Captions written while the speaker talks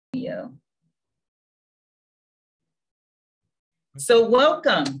you. So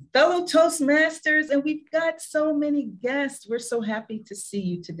welcome, fellow Toastmasters, and we've got so many guests. We're so happy to see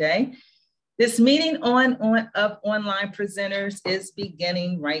you today. This meeting of online presenters is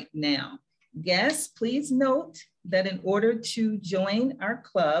beginning right now. Guests, please note that in order to join our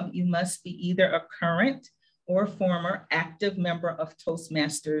club, you must be either a current or former active member of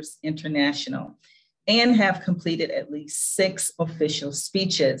Toastmasters International and have completed at least 6 official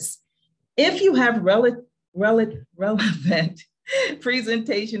speeches. If you have relevant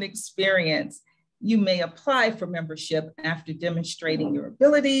presentation experience, you may apply for membership after demonstrating your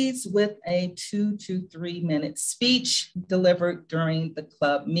abilities with a 2 to 3 minute speech delivered during the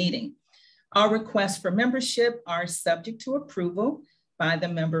club meeting. Our requests for membership are subject to approval by the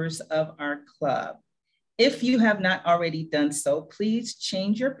members of our club. If you have not already done so, please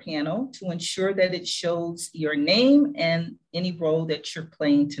change your panel to ensure that it shows your name and any role that you're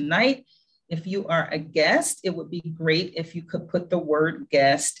playing tonight. If you are a guest, it would be great if you could put the word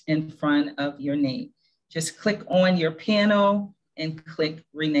guest in front of your name. Just click on your panel and click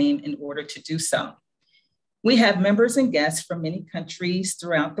rename in order to do so. We have members and guests from many countries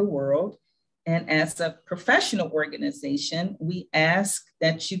throughout the world. And as a professional organization, we ask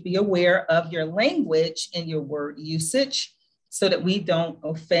that you be aware of your language and your word usage so that we don't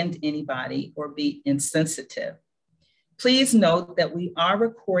offend anybody or be insensitive. Please note that we are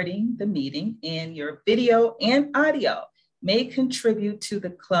recording the meeting and your video and audio may contribute to the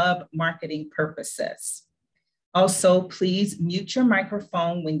club marketing purposes. Also, please mute your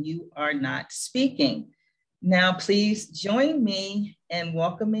microphone when you are not speaking. Now, please join me in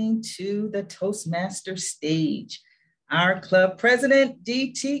welcoming to the Toastmaster stage, our club president,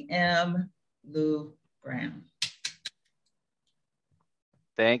 DTM Lou Brown.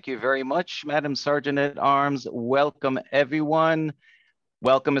 Thank you very much, Madam Sergeant at Arms. Welcome, everyone.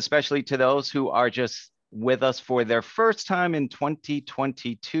 Welcome especially to those who are just with us for their first time in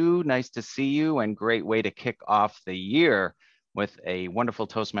 2022. Nice to see you and great way to kick off the year with a wonderful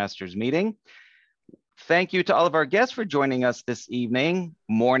Toastmasters meeting. Thank you to all of our guests for joining us this evening,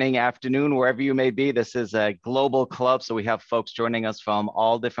 morning, afternoon, wherever you may be. This is a global club, so we have folks joining us from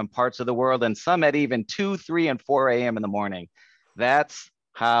all different parts of the world and some at even 2, 3, and 4 a.m. in the morning. That's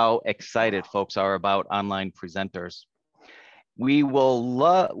how excited folks are about online presenters. We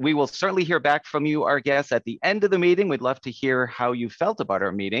will certainly hear back from you, our guests, at the end of the meeting. We'd love to hear how you felt about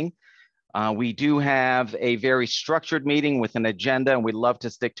our meeting. We do have a very structured meeting with an agenda, and we'd love to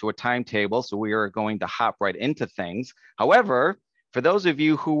stick to a timetable, so we are going to hop right into things. However, for those of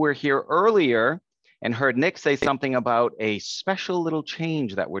you who were here earlier and heard Nik say something about a special little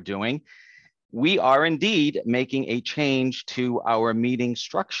change that we're doing, we are indeed making a change to our meeting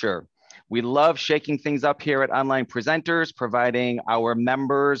structure. We love shaking things up here at Online Presenters, providing our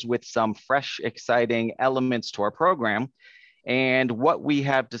members with some fresh, exciting elements to our program. And what we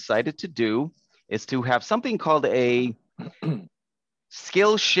have decided to do is to have something called a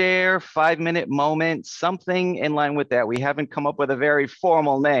Skillshare 5-minute moment, something in line with that. We haven't come up with a very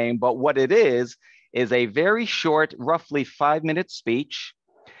formal name, but what it is a very short, roughly 5-minute speech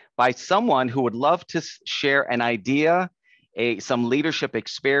by someone who would love to share an idea, some leadership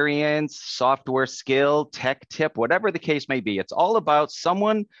experience, software skill, tech tip, whatever the case may be. It's all about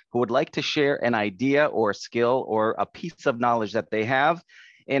someone who would like to share an idea or skill or a piece of knowledge that they have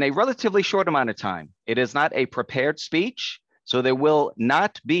in a relatively short amount of time. It is not a prepared speech, so there will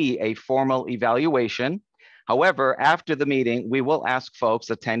not be a formal evaluation. However, after the meeting, we will ask folks,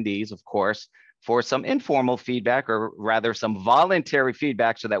 attendees, of course, for some informal feedback, or rather some voluntary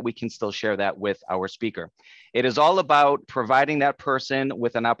feedback, so that we can still share that with our speaker. It is all about providing that person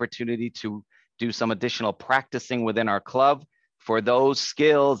with an opportunity to do some additional practicing within our club for those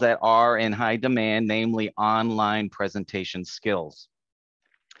skills that are in high demand, namely online presentation skills.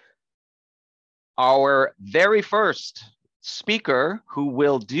 Our very first speaker who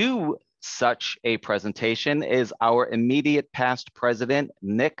will do such a presentation is our immediate past president,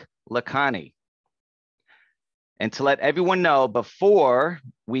 Nik Lakhani. And to let everyone know, before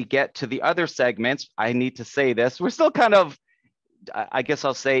we get to the other segments, I need to say this. We're still kind of, I guess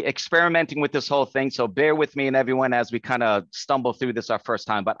I'll say, experimenting with this whole thing. So bear with me and everyone as we kind of stumble through this our first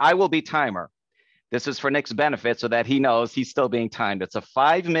time, but I will be timer. This is for Nik's benefit so that he knows he's still being timed. It's a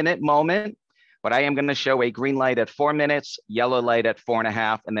 5-minute moment, but I am going to show a green light at 4 minutes, yellow light at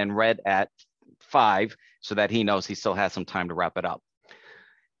 4.5, and then red at 5, so that he knows he still has some time to wrap it up.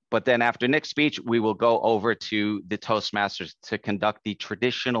 But then after Nik's speech, we will go over to the Toastmasters to conduct the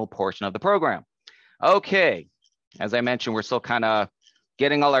traditional portion of the program. Okay, as I mentioned, we're still kind of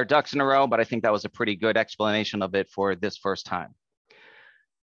getting all our ducks in a row, but I think that was a pretty good explanation of it for this first time.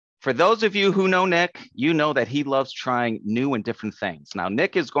 For those of you who know Nik, you know that he loves trying new and different things. Now,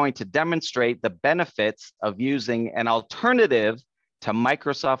 Nik is going to demonstrate the benefits of using an alternative to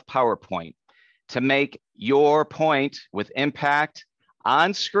Microsoft PowerPoint to make your point with impact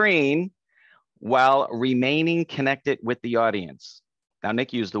on screen while remaining connected with the audience. Now,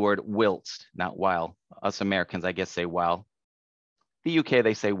 Nik used the word whilst, not while. Us Americans, I guess, say while. The UK,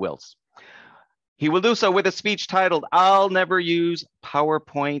 they say whilst. He will do so with a speech titled, "I'll Never Use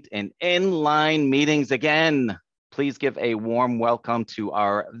PowerPoint in Inline Meetings Again." Please give a warm welcome to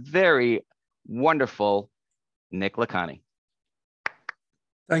our very wonderful Nik Lakhani.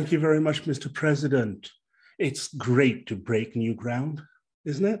 Thank you very much, Mr. President. It's great to break new ground,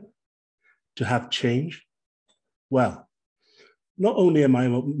 isn't it? To have change. Well, not only am I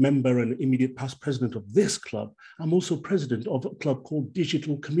a member and immediate past president of this club, I'm also president of a club called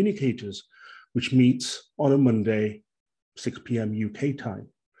Digital Communicators, which meets on a Monday, 6 p.m. UK time.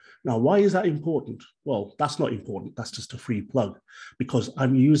 Now, why is that important? Well, that's not important. That's just a free plug, because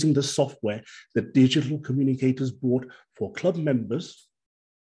I'm using the software that Digital Communicators bought for club members,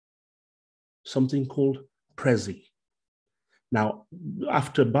 something called Prezi. Now,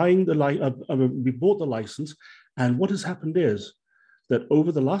 after buying we bought the license, and what has happened is that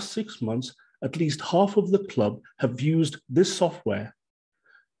over the last 6 months, at least half of the club have used this software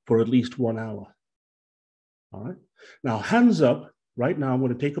for at least 1 hour. All right. Now, hands up right now. I'm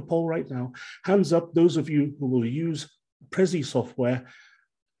going to take a poll right now. Hands up, those of you who will use Prezi software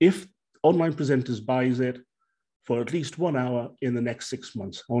if Online Presenters buys it for at least 1 hour in the next 6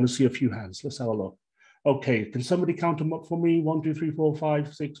 months. I want to see a few hands. Let's have a look. Okay, can somebody count them up for me? 1, 2, 3, 4,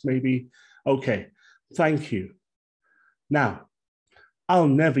 5, 6, maybe. Okay, thank you. Now, I'll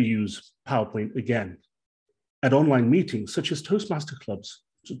never use PowerPoint again at online meetings, such as Toastmaster clubs,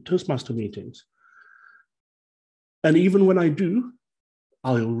 Toastmaster meetings. And even when I do,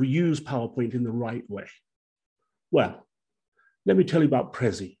 I'll reuse PowerPoint in the right way. Well, let me tell you about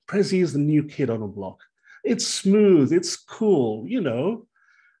Prezi. Prezi is the new kid on the block. It's smooth, it's cool, you know,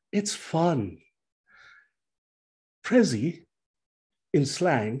 it's fun. Prezi, in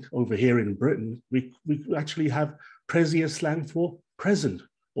slang, over here in Britain, we actually have Prezi as slang for present,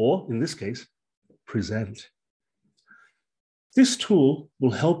 or in this case, present. This tool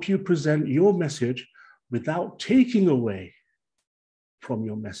will help you present your message without taking away from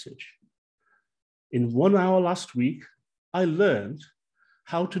your message. In 1 hour last week, I learned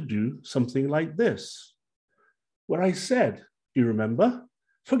how to do something like this, where I said, do you remember?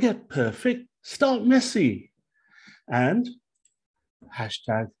 Forget perfect, start messy. And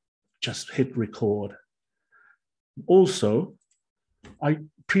hashtag just hit record. Also, I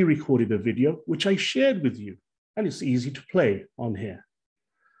pre-recorded a video, which I shared with you, and it's easy to play on here.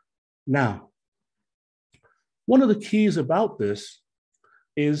 Now, one of the keys about this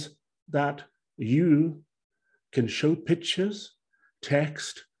is that you can show pictures,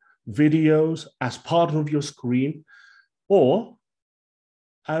 text, videos as part of your screen, or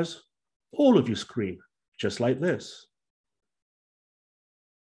as all of your screen, just like this.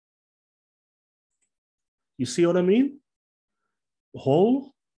 You see what I mean?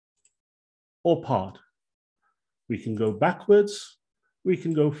 Whole or part. We can go backwards, we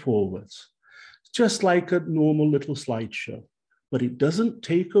can go forwards, just like a normal little slideshow, but it doesn't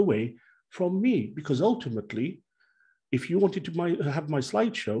take away from me, because ultimately, if you wanted to have my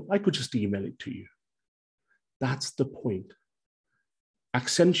slideshow, I could just email it to you. That's the point.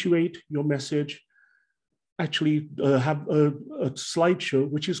 Accentuate your message, actually have a slideshow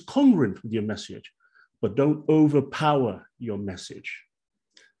which is congruent with your message, but don't overpower your message.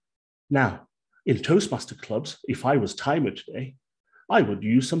 Now, in Toastmaster clubs, if I was timer today, I would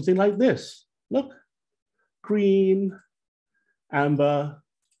use something like this. Look, green, amber,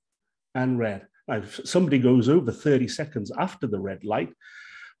 and red. Now, if somebody goes over 30 seconds after the red light,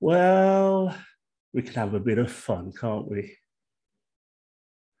 well, we can have a bit of fun, can't we?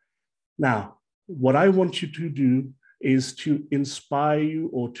 Now, what I want you to do is to inspire you,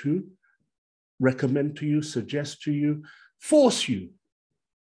 or to recommend to you, suggest to you, force you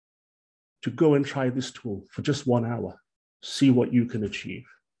to go and try this tool for just 1 hour. See what you can achieve.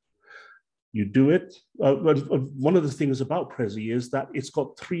 You do it. One of the things about Prezi is that it's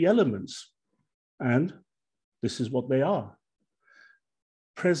got 3 elements, and this is what they are.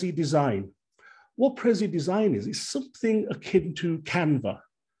 Prezi design. What Prezi design is something akin to Canva.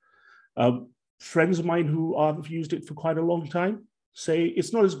 Friends of mine who have used it for quite a long time say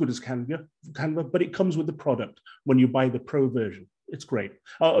it's not as good as Canva, but it comes with the product when you buy the Pro version. It's great,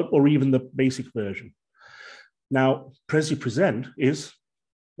 or even the basic version. Now, Prezi Present is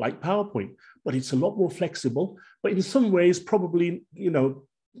like PowerPoint, but it's a lot more flexible, but in some ways, probably, you know,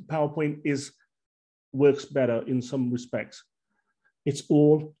 PowerPoint works better in some respects. It's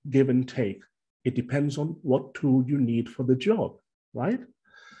all give and take. It depends on what tool you need for the job, right?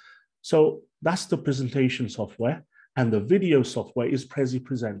 So that's the presentation software. And the video software is Prezi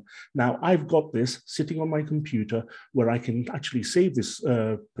Present. Now, I've got this sitting on my computer where I can actually save this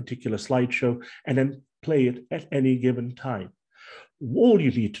particular slideshow and then play it at any given time. All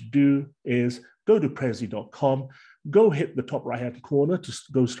you need to do is go to prezi.com, go hit the top right-hand corner to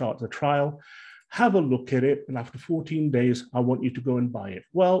go start the trial, have a look at it, and after 14 days, I want you to go and buy it.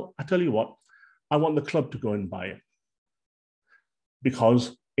 Well, I tell you what, I want the club to go and buy it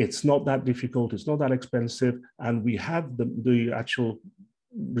because it's not that difficult, it's not that expensive, and we have the actual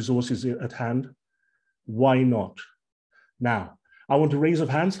resources at hand. Why not? Now, I want a raise of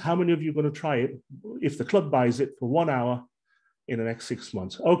hands. How many of you are going to try it if the club buys it for 1 hour in the next 6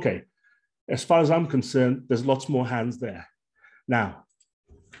 months? Okay, as far as I'm concerned, there's lots more hands there. Now,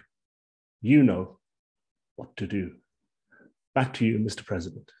 you know what to do. Back to you, Mr.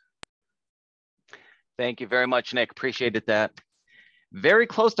 President. Thank you very much, Nick. Appreciated that. Very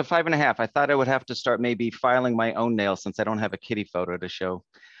close to 5.5. I thought I would have to start maybe filing my own nails since I don't have a kitty photo to show.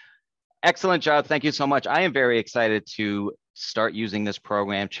 Excellent job. Thank you so much. I am very excited to start using this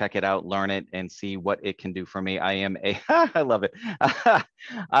program, check it out, learn it, and see what it can do for me. I am a, I love it.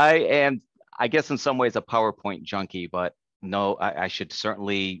 I am, I guess in some ways, a PowerPoint junkie, but no, I should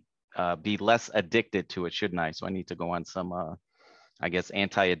certainly be less addicted to it, shouldn't I? So I need to go on some, I guess,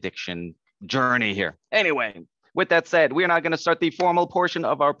 anti-addiction journey here. Anyway, with that said, we are now going to start the formal portion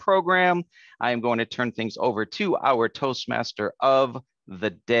of our program. I am going to turn things over to our Toastmaster of the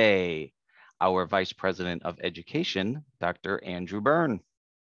day, our Vice President of Education, Dr. Andrew Byrne.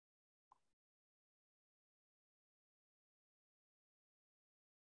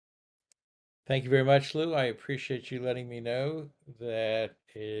 Thank you very much, Lou. I appreciate you letting me know that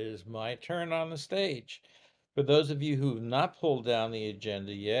is my turn on the stage. For those of you who've not pulled down the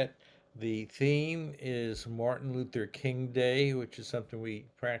agenda yet, the theme is Martin Luther King Day, which is something we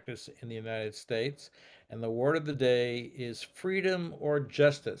practice in the United States. And the word of the day is freedom or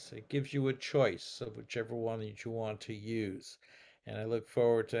justice. It gives you a choice of whichever one that you want to use. And I look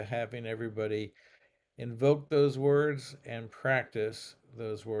forward to having everybody invoke those words and practice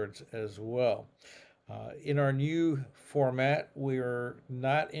those words as well. In our new format, we're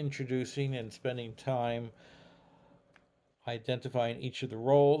not introducing and spending time identifying each of the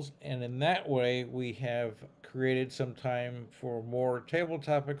roles, and in that way we have created some time for more table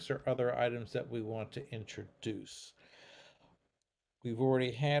topics or other items that we want to introduce. We've already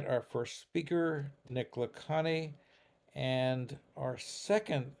had our first speaker, Nik Lakhani, and our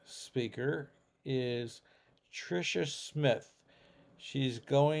second speaker is Tricia Smith.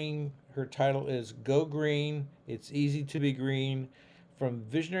 Her title is Go Green, It's Easy to Be Green, from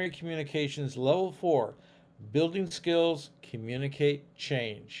Visionary Communications Level 4, Building Skills, Communicate,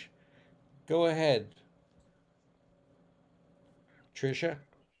 Change. Go ahead, Tricia.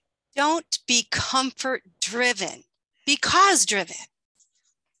 Don't be comfort driven, be cause driven.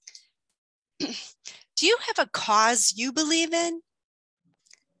 Do you have a cause you believe in?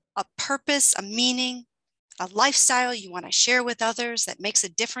 A purpose, a meaning, a lifestyle you want to share with others that makes a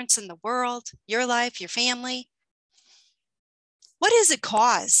difference in the world, your life, your family? What is a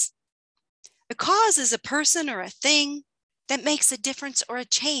cause? A cause is a person or a thing that makes a difference or a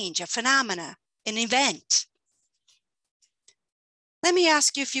change, a phenomena, an event. Let me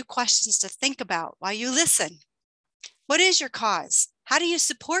ask you a few questions to think about while you listen. What is your cause? How do you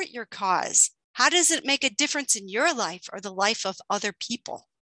support your cause? How does it make a difference in your life or the life of other people?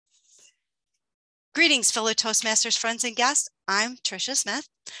 Greetings, fellow Toastmasters friends and guests. I'm Tricia Smith.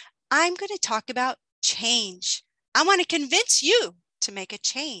 I'm going to talk about change. I want to convince you to make a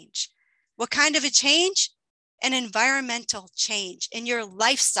change. What kind of a change? An environmental change in your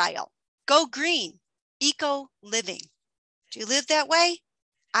lifestyle. Go green, eco living. Do you live that way?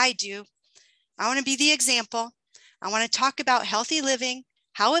 I do. I want to be the example. I want to talk about healthy living,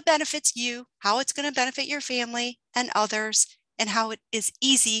 how it benefits you, how it's going to benefit your family and others, and how it is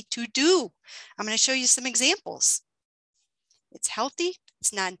easy to do. I'm going to show you some examples. It's healthy,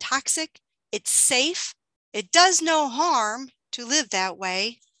 it's non-toxic, it's safe, it does no harm to live that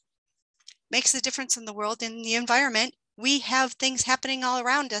way, makes a difference in the world and the environment. We have things happening all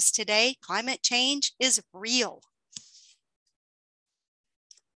around us today. Climate change is real.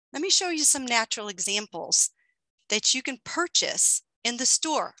 Let me show you some natural examples that you can purchase in the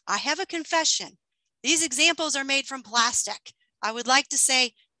store. I have a confession. These examples are made from plastic. I would like to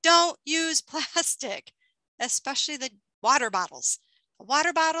say, don't use plastic, especially the water bottles. The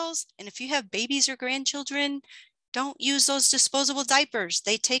water bottles, and if you have babies or grandchildren, Don't use those disposable diapers.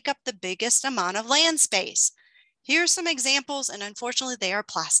 They take up the biggest amount of land space. Here's some examples, and unfortunately they are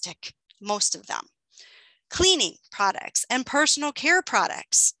plastic, most of them. Cleaning products and personal care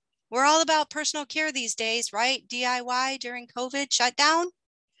products. We're all about personal care these days, right? DIY during COVID shutdown.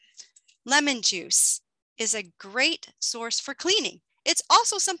 Lemon juice is a great source for cleaning. It's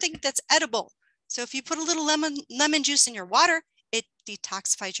also something that's edible. So if you put a little lemon juice in your water, it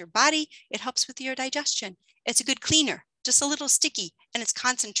detoxifies your body. It helps with your digestion. It's a good cleaner, just a little sticky, and it's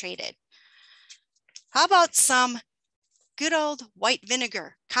concentrated. How about some good old white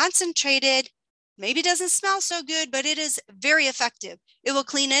vinegar? Concentrated, maybe doesn't smell so good, but it is very effective. It will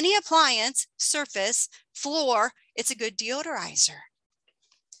clean any appliance, surface, floor. It's a good deodorizer.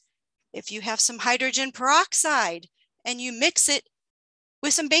 If you have some hydrogen peroxide and you mix it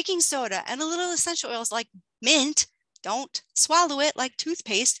with some baking soda and a little essential oils like mint, don't swallow it like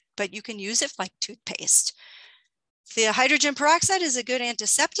toothpaste, but you can use it like toothpaste. The hydrogen peroxide is a good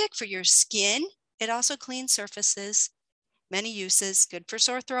antiseptic for your skin. It also cleans surfaces, many uses, good for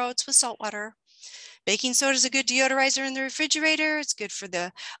sore throats with salt water. Baking soda is a good deodorizer in the refrigerator. It's good for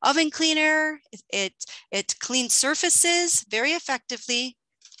the oven cleaner. It cleans surfaces very effectively.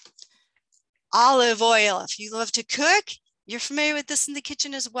 Olive oil, if you love to cook, you're familiar with this in the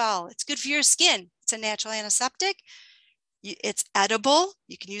kitchen as well. It's good for your skin. It's a natural antiseptic. It's edible.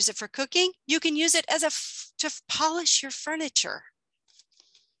 You can use it for cooking. You can use it as to polish your furniture.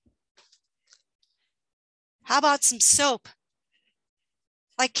 How about some soap?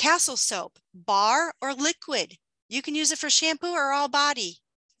 Like Castle soap, bar or liquid. You can use it for shampoo or all body.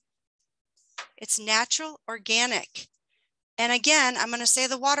 It's natural, organic. And again, I'm going to say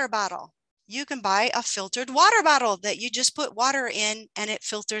the water bottle. You can buy a filtered water bottle that you just put water in and it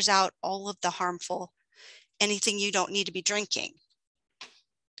filters out all of the harmful, anything you don't need to be drinking.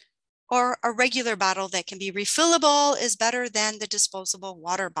 Or a regular bottle that can be refillable is better than the disposable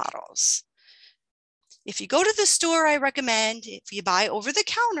water bottles. If you go to the store, I recommend if you buy over the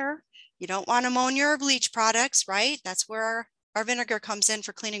counter, you don't want ammonia or bleach products, right? That's where our vinegar comes in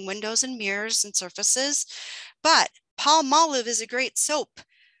for cleaning windows and mirrors and surfaces. But Palmolive is a great soap,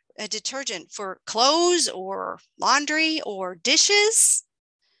 a detergent for clothes or laundry or dishes.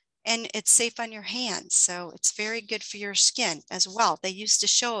 And it's safe on your hands. So it's very good for your skin as well. They used to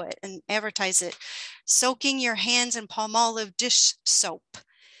show it and advertise it. Soaking your hands in Palmolive dish soap.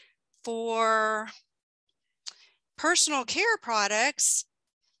 For personal care products,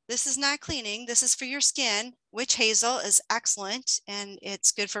 this is not cleaning. This is for your skin. Witch hazel is excellent and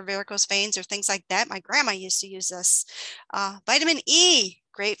it's good for varicose veins or things like that. My grandma used to use this. Vitamin E,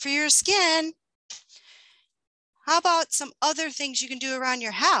 great for your skin. How about some other things you can do around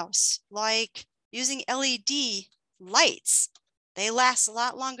your house, like using LED lights? They last a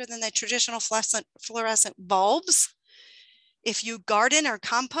lot longer than the traditional fluorescent bulbs. If you garden or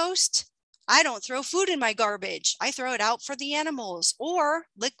compost, I don't throw food in my garbage. I throw it out for the animals, or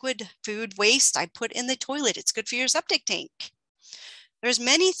liquid food waste I put in the toilet. It's good for your septic tank. There's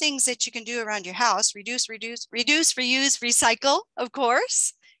many things that you can do around your house. Reduce, reuse, recycle, of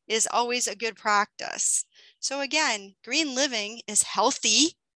course, is always a good practice. So again, green living is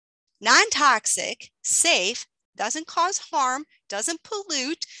healthy, non-toxic, safe, doesn't cause harm, doesn't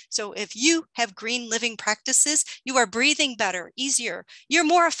pollute. So if you have green living practices, you are breathing better, easier. You're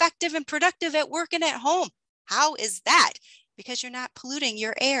more effective and productive at work and at home. How is that? Because you're not polluting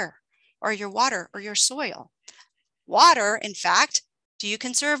your air or your water or your soil. Water, in fact, do you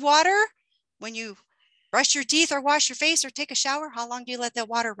conserve water? When you brush your teeth or wash your face or take a shower, how long do you let that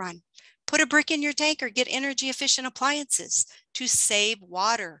water run? Put a brick in your tank or get energy efficient appliances to save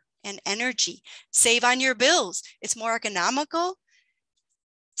water and energy. Save on your bills. It's more economical,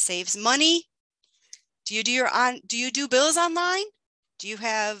 saves money. Do you do bills online? Do you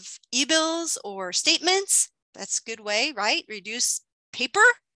have e-bills or statements? That's a good way, right? Reduce paper.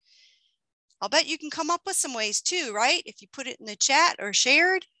 I'll bet you can come up with some ways too, right? If you put it in the chat or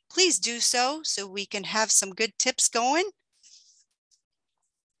shared, please do so we can have some good tips going.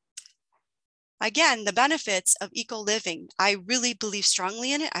 Again, the benefits of eco-living. I really believe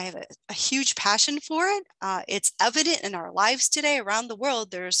strongly in it. I have a huge passion for it. It's evident in our lives today around the world.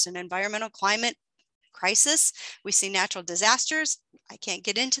 There's an environmental climate crisis. We see natural disasters. I can't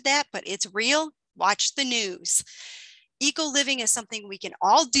get into that, but it's real. Watch the news. Eco-living is something we can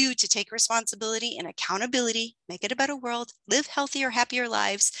all do to take responsibility and accountability, make it a better world, live healthier, happier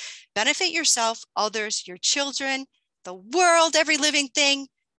lives, benefit yourself, others, your children, the world, every living thing,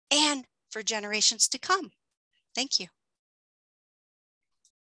 and for generations to come. Thank you.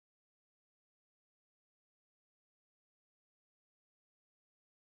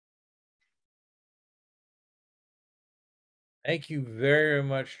 Thank you very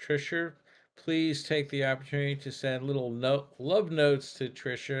much, Tricia. Please take the opportunity to send little love notes to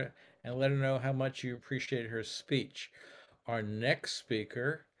Tricia and let her know how much you appreciate her speech. Our next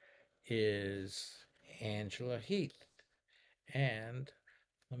speaker is Angela Heath. And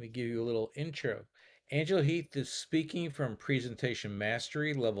let me give you a little intro. Angela Heath is speaking from Presentation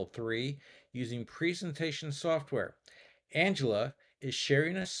Mastery Level 3 using presentation software. Angela is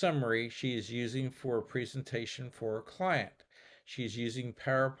sharing a summary she is using for a presentation for a client. She's using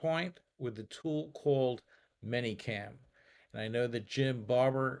PowerPoint with a tool called ManyCam. And I know that Jim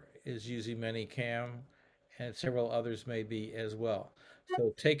Barber is using ManyCam and several others may be as well.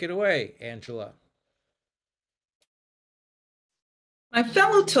 So take it away, Angela. My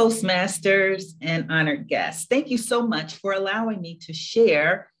fellow Toastmasters and honored guests, thank you so much for allowing me to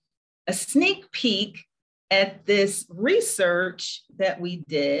share a sneak peek at this research that we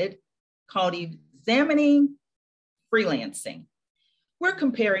did called Examining Freelancing. We're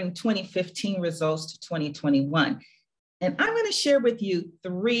comparing 2015 results to 2021, and I'm going to share with you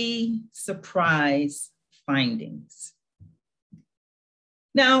 3 surprise findings.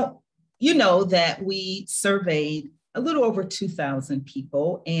 Now, you know that we surveyed a little over 2,000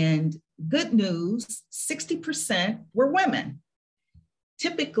 people, and good news, 60% were women.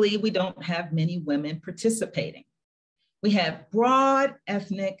 Typically, we don't have many women participating. We have broad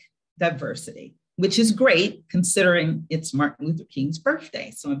ethnic diversity, which is great considering it's Martin Luther King's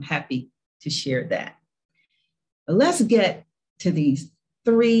birthday. So I'm happy to share that. But let's get to these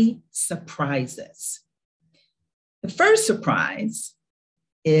 3 surprises. The first surprise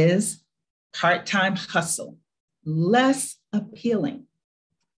is part-time hustle, less appealing.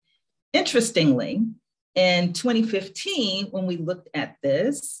 Interestingly, in 2015, when we looked at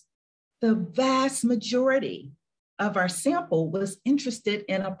this, the vast majority of our sample was interested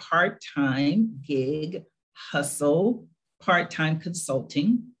in a part-time gig, hustle, part-time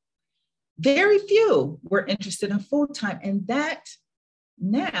consulting. Very few were interested in full-time, and that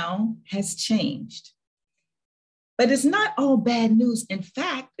now has changed. But it's not all bad news. In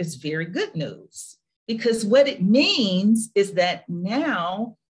fact, it's very good news, because what it means is that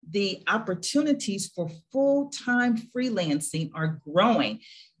now the opportunities for full-time freelancing are growing.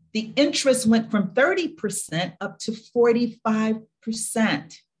 The interest went from 30% up to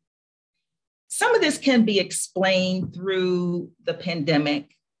 45%. Some of this can be explained through the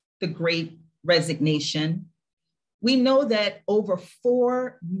pandemic, the Great Resignation. We know that over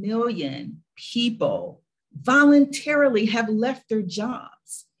 4 million people voluntarily have left their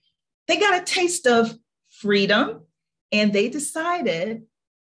jobs. They got a taste of freedom and they decided,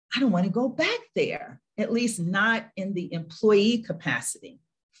 I don't want to go back there, at least not in the employee capacity.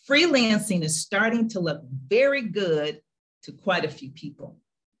 Freelancing is starting to look very good to quite a few people.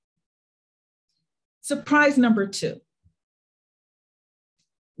 Surprise number 2.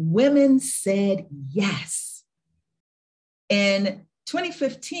 Women said yes. In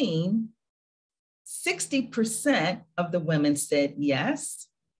 2015, 60% of the women said yes.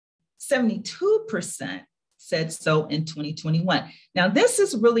 72% said so in 2021. Now, this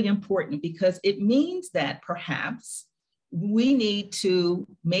is really important because it means that perhaps we need to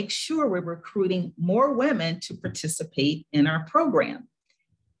make sure we're recruiting more women to participate in our program.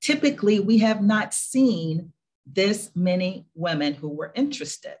 Typically, we have not seen this many women who were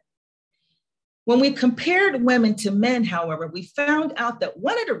interested. When we compared women to men, however, we found out that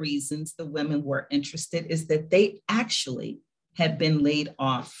one of the reasons the women were interested is that they actually had been laid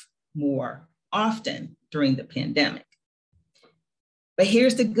off more often during the pandemic. But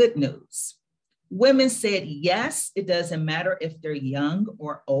here's the good news. Women said yes, it doesn't matter if they're young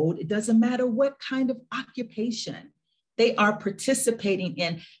or old. It doesn't matter what kind of occupation they are participating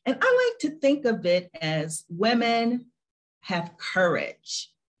in. And I like to think of it as women have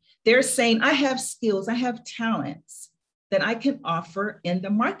courage. They're saying, I have skills, I have talents that I can offer in the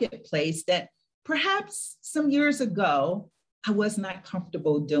marketplace that perhaps some years ago I was not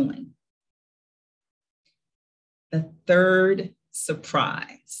comfortable doing. The third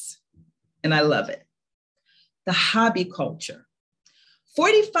surprise, and I love it, the hobby culture.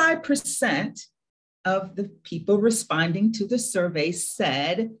 45% of the people responding to the survey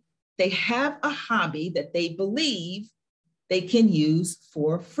said they have a hobby that they believe they can use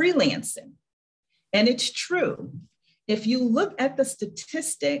for freelancing. And it's true. If you look at the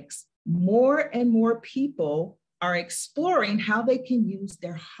statistics, more and more people are exploring how they can use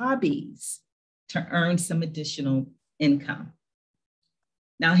their hobbies to earn some additional income.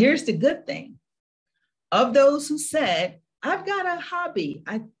 Now, here's the good thing. Of those who said, I've got a hobby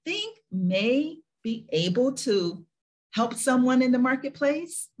I think may be able to help someone in the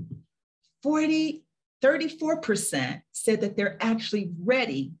marketplace, 48% 34% said that they're actually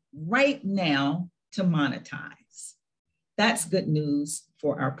ready right now to monetize. That's good news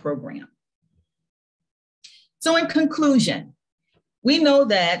for our program. So in conclusion, we know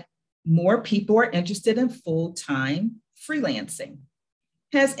that more people are interested in full-time freelancing.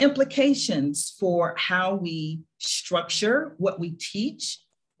 Has implications for how we structure what we teach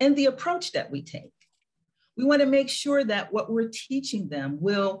and the approach that we take. We want to make sure that what we're teaching them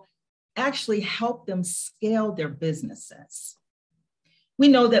will actually help them scale their businesses. We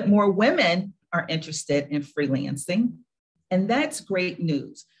know that more women are interested in freelancing, and that's great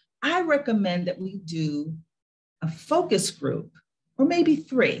news. I recommend that we do a focus group, or maybe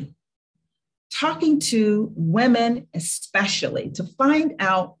 3, talking to women especially to find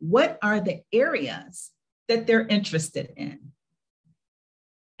out what are the areas that they're interested in.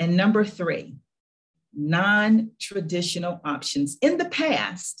 And number 3, non-traditional options. In the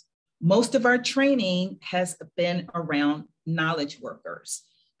past, most of our training has been around knowledge workers,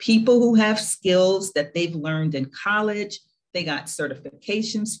 people who have skills that they've learned in college, they got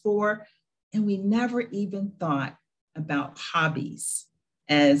certifications for, and we never even thought about hobbies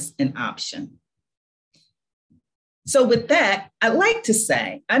as an option. So with that, I'd like to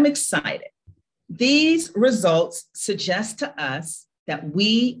say I'm excited. These results suggest to us that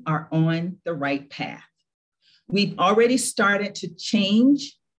we are on the right path. We've already started to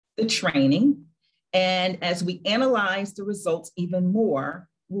change the training, and as we analyze the results even more,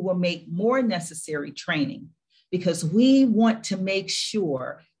 we will make more necessary training because we want to make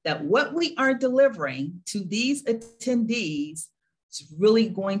sure that what we are delivering to these attendees is really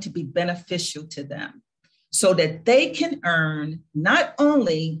going to be beneficial to them so that they can earn not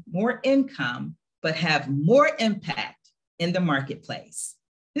only more income, but have more impact in the marketplace.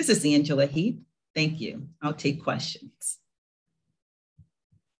 This is Angela Heath. Thank you. I'll take questions.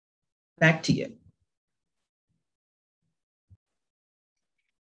 Back to you.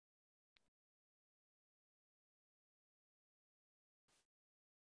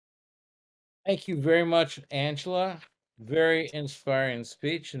 Thank you very much, Angela. Very inspiring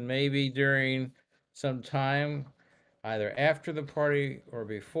speech, and maybe during some time, either after the party or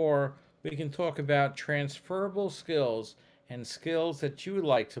before, we can talk about transferable skills and skills that you would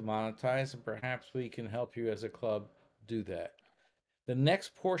like to monetize, and perhaps we can help you as a club do that. The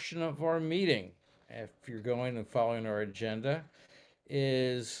next portion of our meeting, if you're going and following our agenda,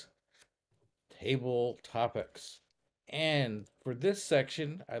 is table topics. And for this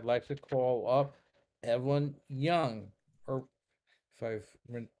section, I'd like to call up Evelyn Young, or if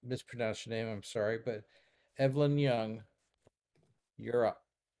I've mispronounced your name, I'm sorry, but Evelyn Young, you're up.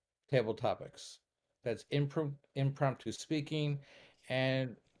 Table topics. That's impromptu speaking.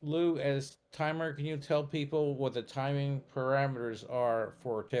 And Lou, as timer, can you tell people what the timing parameters are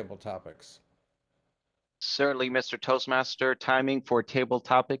for table topics? Certainly, Mr. Toastmaster. Timing for table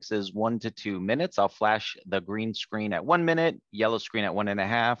topics is 1 to 2 minutes. I'll flash the green screen at 1 minute, yellow screen at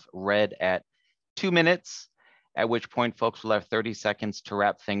 1.5, red at 2 minutes, at which point folks will have 30 seconds to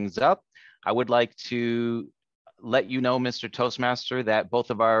wrap things up. I would like to let you know, Mr. Toastmaster, that both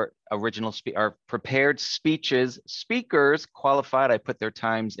of our our prepared speakers qualified. I put their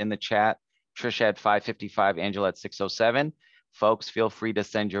times in the chat. Tricia at 5:55, Angela at 6:07. Folks, feel free to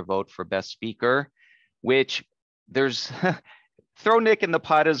send your vote for best speaker, which there's throw Nik in the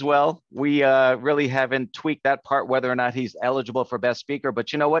pot as well. We really haven't tweaked that part, whether or not he's eligible for best speaker,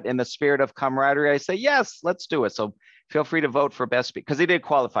 but you know what? In the spirit of camaraderie, I say, yes, let's do it. So feel free to vote for best speaker, because he did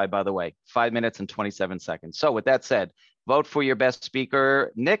qualify, by the way, 5 minutes and 27 seconds. So with that said, vote for your best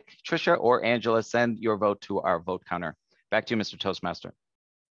speaker. Nik, Tricia, or Angela, send your vote to our vote counter. Back to you, Mr. Toastmaster.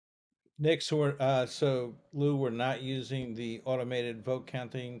 Nik, so Lou, we're not using the automated vote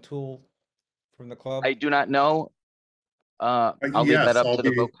counting tool from the club? I do not know. I'll leave that up to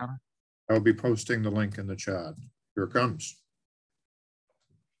the vote counter. I'll be posting the link in the chat. Here it comes.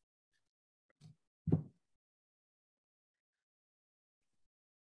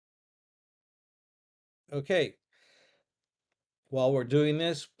 Okay. While we're doing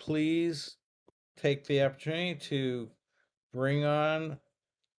this, please take the opportunity to bring on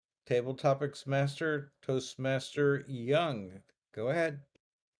Table Topics Master, Toastmaster Young. Go ahead.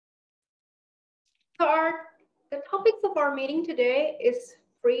 So the topics of our meeting today is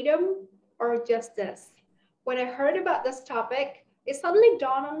freedom or justice. When I heard about this topic, it suddenly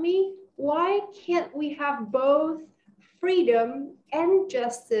dawned on me, why can't we have both freedom and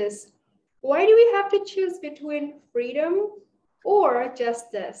justice? Why do we have to choose between freedom or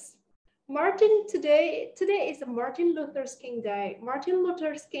justice? Today is a Martin Luther King Day. Martin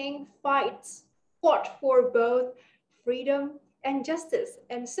Luther King fought for both freedom and justice.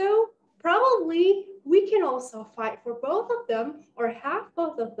 And so probably we can also fight for both of them, or have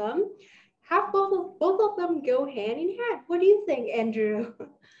both of them. Have both of them go hand in hand. What do you think, Andrew?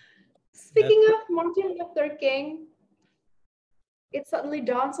 Speaking of Martin Luther King, it suddenly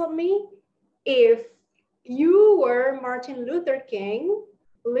dawns on me, if you were Martin Luther King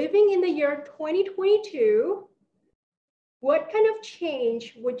living in the year 2022, what kind of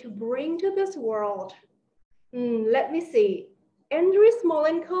change would you bring to this world? Let me see. Andrew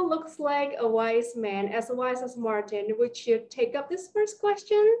Smolenko looks like a wise man, as wise as Martin. Would you take up this first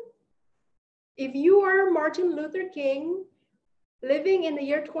question? If you are Martin Luther King living in the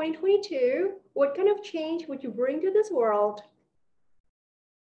year 2022, what kind of change would you bring to this world?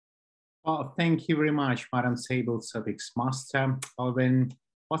 Oh, thank you very much, Madam Sable Suffix Master. Alvin,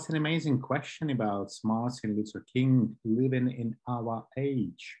 what an amazing question about Martin Luther King living in our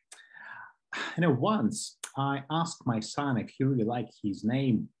age. You know, once I asked my son if he really liked his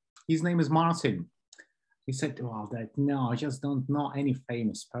name. His name is Martin. He said, well, no, I just don't know any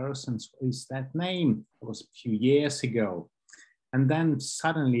famous persons with that name. It was a few years ago. And then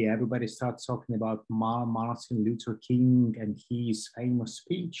suddenly everybody starts talking about Martin Luther King and his famous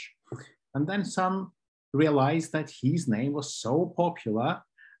speech. And then some realized that his name was so popular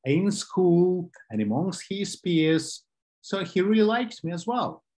in school and amongst his peers. So he really likes me as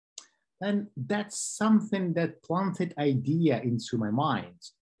well. And that's something that planted idea into my mind,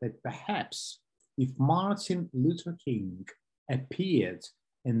 that perhaps if Martin Luther King appeared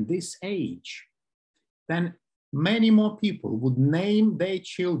in this age, then many more people would name their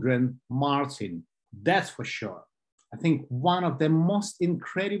children Martin. That's for sure. I think one of the most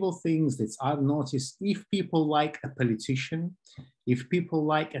incredible things that I've noticed, if people like a politician, if people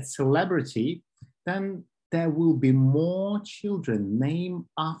like a celebrity, then there will be more children named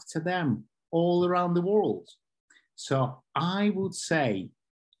after them all around the world. So I would say,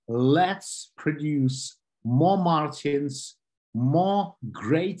 let's produce more Martins, more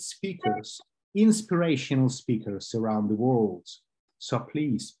great speakers, inspirational speakers around the world. So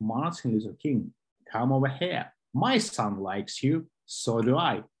please, Martin Luther King, come over here. My son likes you, so do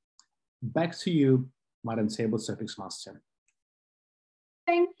I. Back to you, Madam Table Suffix Master.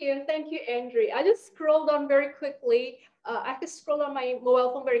 Thank you, Andrew. I just scrolled on very quickly. I just scrolled on my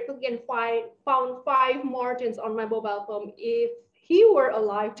mobile phone very quickly and found 5 Martins on my mobile phone. If he were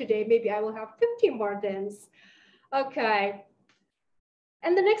alive today, maybe I will have 50 Martins. Okay.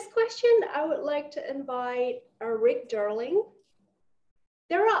 And the next question, I would like to invite Rick Darling.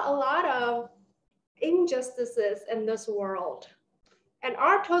 There are a lot of injustices in this world. And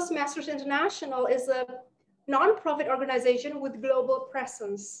our Toastmasters International is a nonprofit organization with global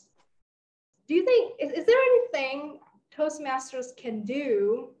presence. Do you think, is there anything Toastmasters can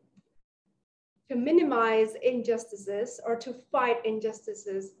do to minimize injustices or to fight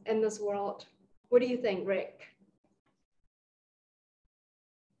injustices in this world? What do you think, Rick?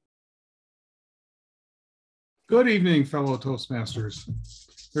 Good evening, fellow Toastmasters.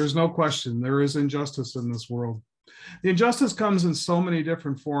 There's no question there is injustice in this world. The injustice comes in so many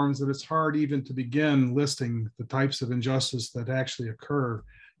different forms that it's hard even to begin listing the types of injustice that actually occur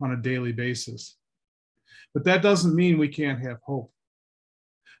on a daily basis. But that doesn't mean we can't have hope.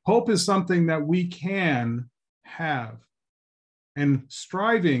 Hope is something that we can have, and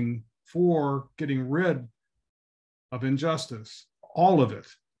striving for getting rid of injustice, all of it,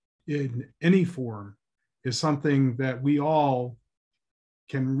 in any form, is something that we all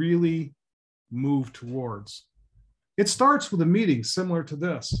can really move towards. It starts with a meeting similar to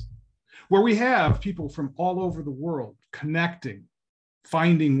this, where we have people from all over the world connecting,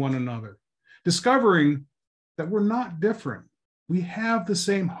 finding one another, discovering that we're not different. We have the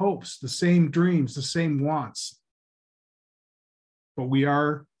same hopes, the same dreams, the same wants. But we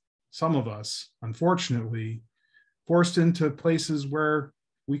are, some of us, unfortunately, forced into places where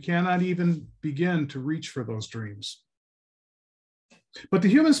we cannot even begin to reach for those dreams. But the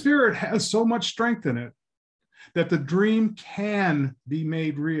human spirit has so much strength in it that the dream can be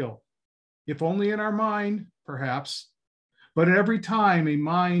made real, if only in our mind, perhaps. But every time a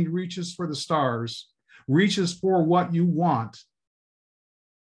mind reaches for the stars, reaches for what you want,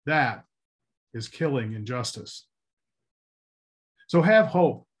 that is killing injustice. So have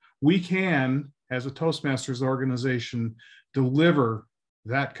hope. We can, as a Toastmasters organization, deliver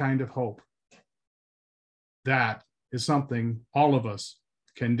that kind of hope. That is something all of us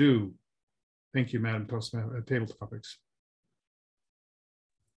can do. Thank you, Madam Table Topics.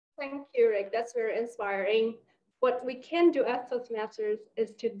 Thank you, Rick. That's very inspiring. What we can do as Toastmasters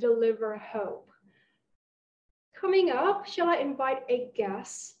is to deliver hope. Coming up, shall I invite a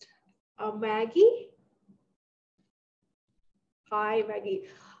guest, Maggie? Hi, Maggie.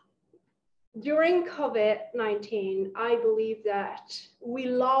 during COVID-19, I believe that we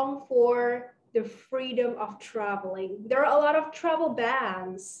long for the freedom of traveling. There are a lot of travel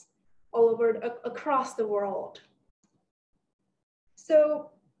bans all over across the world.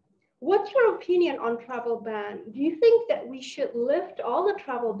 So what's your opinion on travel ban? Do you think that we should lift all the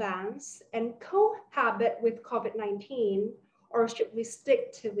travel bans and cohabit with COVID-19, or should we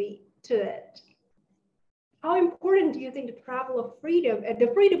stick to it? How important do you think the travel of freedom and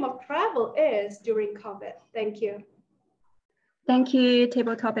the freedom of travel is during COVID? Thank you. Thank you,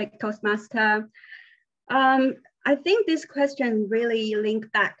 Table Topic Toastmaster. I think this question really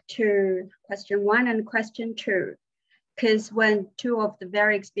linked back to question 1 and question 2, because when 2 of the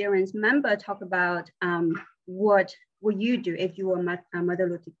very experienced members talk about what would you do if you were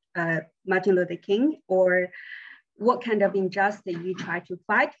Martin Luther King, or what kind of injustice you try to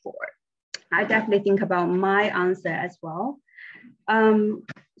fight for, I definitely think about my answer as well.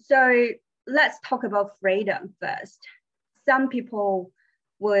 So let's talk about freedom first. Some people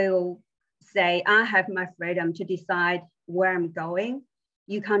will say, I have my freedom to decide where I'm going.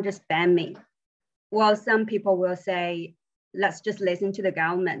 You can't just ban me. While some people will say, let's just listen to the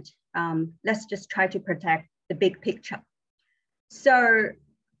government. Let's just try to protect the big picture. So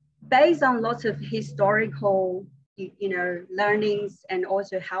based on lots of historical learnings, and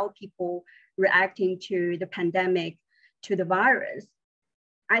also how people reacting to the pandemic, to the virus,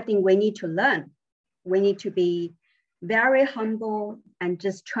 I think we need to learn. We need to be very humble and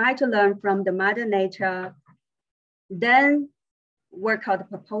just try to learn from the mother nature, then work out the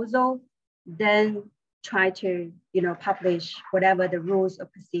proposal, then try to publish whatever the rules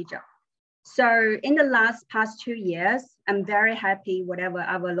of procedure. So in the past 2 years, I'm very happy whatever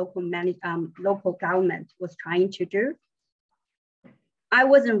our local government was trying to do. I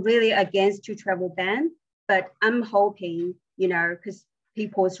wasn't really against to travel ban, but I'm hoping, because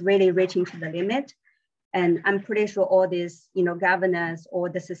people's really reaching to the limit. And I'm pretty sure all these, governors or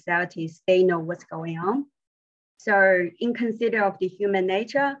the societies, they know what's going on. So in consider of the human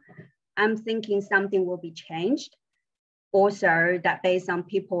nature, I'm thinking something will be changed. Also that based on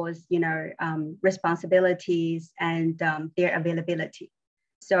people's, responsibilities and their availability.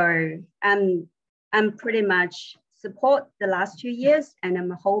 So I'm pretty much support the last 2 years, and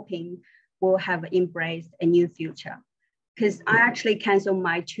I'm hoping we'll have embraced a new future. Because I actually canceled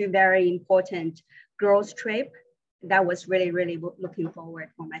my 2 very important girls trip. That was really, really looking forward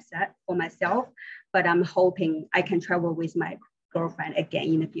for myself, but I'm hoping I can travel with my girlfriend again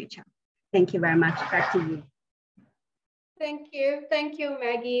in the future. Thank you very much. Back to you. Thank you,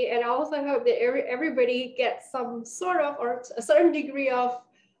 Maggie. And I also hope that everybody gets some sort of or a certain degree of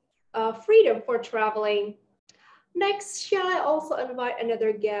freedom for traveling. Next, shall I also invite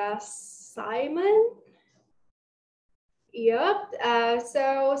another guest, Simon? Yep.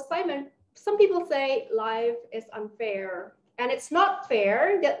 So Simon, some people say life is unfair, and it's not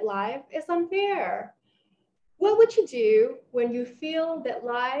fair that life is unfair. What would you do when you feel that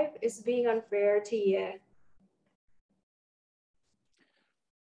life is being unfair to you?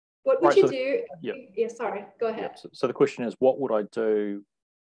 What would you do? Yeah, sorry, go ahead. So the question is, what would I do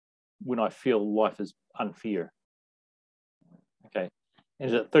when I feel life is unfair? Okay.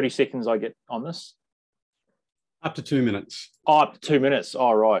 Is it 30 seconds I get on this? Up to 2 minutes. Oh, up to 2 minutes.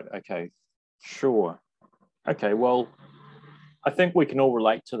 Oh, right. Okay. Sure. Okay. Well, I think we can all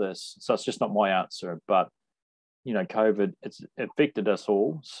relate to this. So it's just not my answer, but, COVID, it's affected us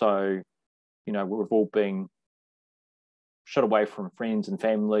all. So, we've all been shut away from friends and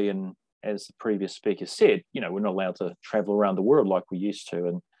family. And as the previous speaker said, we're not allowed to travel around the world like we used to.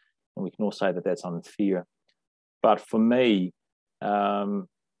 And we can all say that that's unfair. But for me,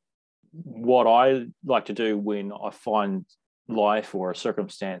 what I like to do when I find life or a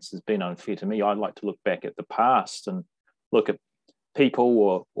circumstance has been unfair to me, I like to look back at the past and look at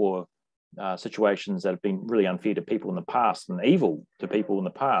people or situations that have been really unfair to people in the past and evil to people in the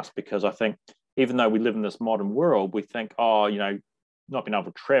past. Because I think even though we live in this modern world, we think, not being able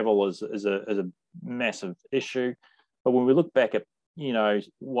to travel is a massive issue. But when we look back at,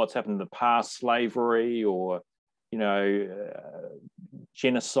 what's happened in the past, slavery or,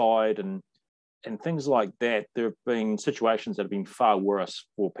 genocide and things like that, there have been situations that have been far worse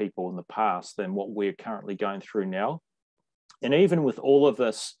for people in the past than what we're currently going through now. And even with all of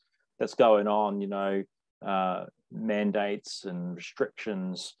this that's going on, mandates and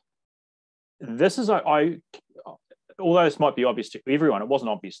restrictions, this is, although this might be obvious to everyone, it wasn't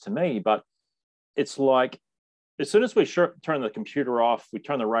obvious to me, but it's like, as soon as we turn the computer off, we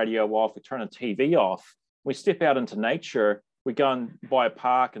turn the radio off, we turn the TV off, we step out into nature, we go and buy a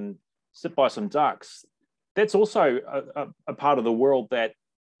park and sit by some ducks. That's also a part of the world that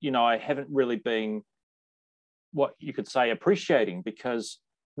I haven't really been what you could say appreciating, because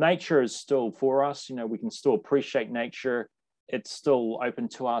nature is still for us. We can still appreciate nature. It's still open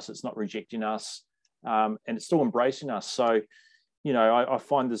to us. It's not rejecting us, and it's still embracing us. So, I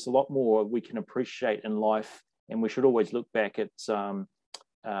find there's a lot more we can appreciate in life, and we should always look back at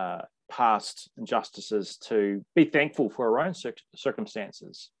past injustices to be thankful for our own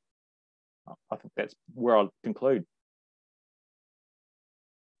circumstances. I think that's where I'll conclude.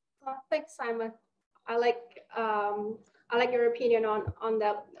 Thanks, Simon. I like your opinion on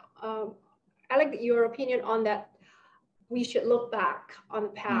that. I like your opinion on that. We should look back on the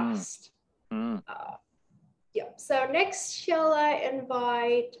past. Yeah. So next, shall I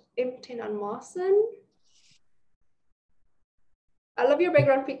invite Imtin and Mawson? I love your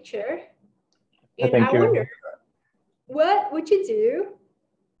background picture. And I wonder, what would you do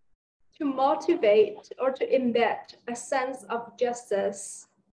to motivate or to embed a sense of justice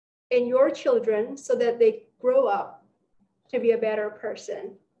in your children so that they grow up to be a better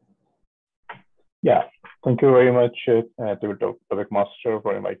person? Yeah, thank you very much to the topic master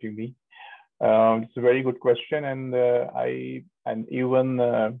for inviting me. It's a very good question, and even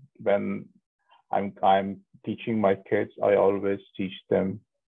when I'm teaching my kids, I always teach them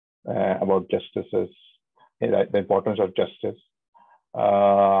about justices, the importance of justice.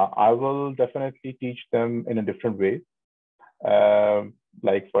 I will definitely teach them in a different way.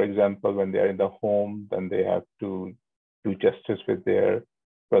 Like, for example, when they're in the home, then they have to do justice with their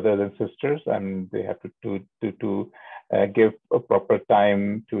brothers and sisters, and they have to give a proper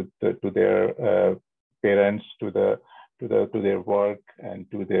time to their parents, to their work, and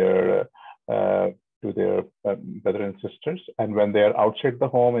to their brothers and sisters. And when they are outside the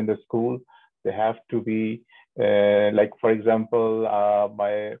home in the school, they have to be like, for example,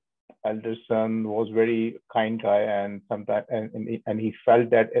 my elder son was very kind guy, and sometimes and he felt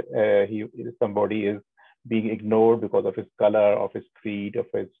that somebody is being ignored because of his color, of his creed,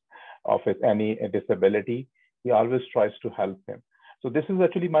 of his any disability. He always tries to help him. So this is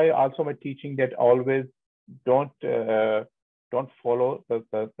actually also my teaching, that always don't follow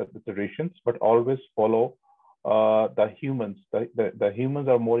the traditions, but always follow the humans. The humans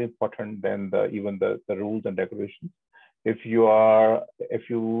are more important than even the rules and regulations. If you are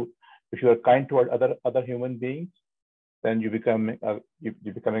kind toward other human beings, then you becoming a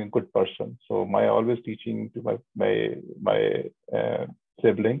good person. So my always teaching to my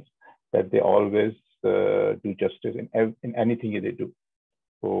siblings that they always do justice in anything they do.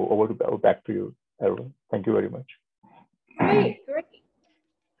 So back to you, everyone. Thank you very much. Great.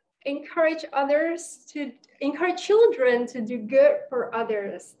 Encourage children to do good for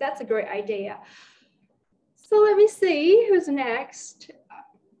others. That's a great idea. So let me see who's next.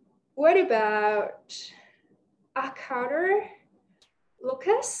 What about Carter?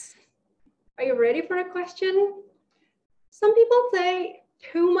 Lucas, are you ready for a question? Some people say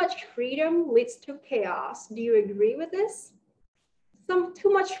too much freedom leads to chaos. Do you agree with this?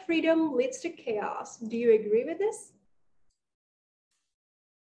 Too much freedom leads to chaos. Do you agree with this?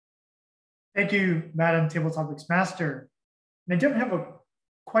 Thank you, Madam Table Topics Master. And I don't have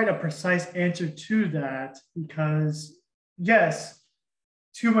quite a precise answer to that, because yes,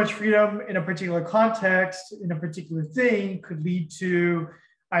 too much freedom in a particular context, in a particular thing, could lead to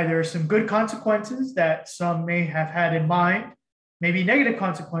either some good consequences that some may have had in mind, maybe negative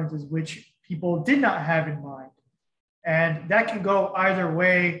consequences which people did not have in mind. And that can go either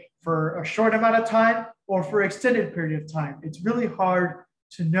way for a short amount of time or for an extended period of time. It's really hard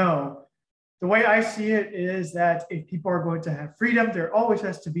to know. The way I see it is that if people are going to have freedom, there always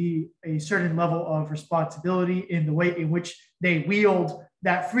has to be a certain level of responsibility in the way in which they wield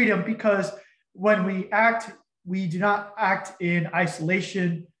that freedom, because when we act, we do not act in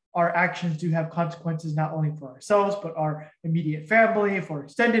isolation. Our actions do have consequences not only for ourselves, but our immediate family, for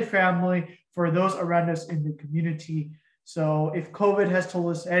extended family, for those around us in the community. So if COVID has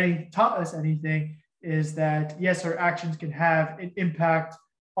taught us anything, is that yes, our actions can have an impact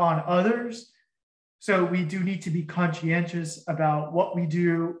on others. So we do need to be conscientious about what we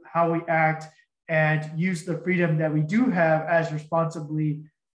do, how we act, and use the freedom that we do have as responsibly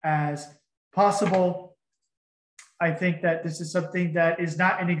as possible. I think that this is something that is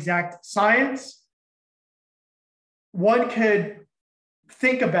not an exact science. One could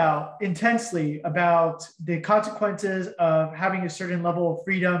think about intensely about the consequences of having a certain level of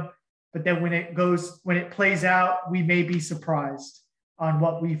freedom, but then when it plays out, we may be surprised on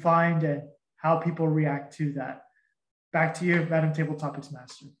what we find and how people react to that. Back to you, Madam Table Topics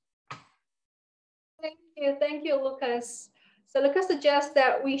Master. Thank you, Lucas. So Lucas suggests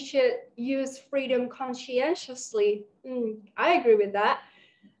that we should use freedom conscientiously. I agree with that.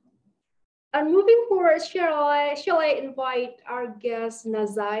 And moving forward, shall I invite our guest,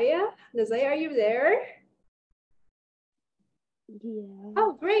 Nazaya? Nazaya, are you there? Yeah.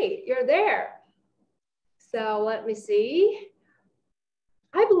 Oh, great, you're there. So let me see.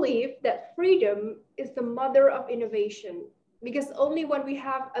 I believe that freedom is the mother of innovation, because only when we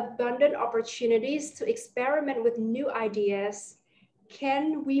have abundant opportunities to experiment with new ideas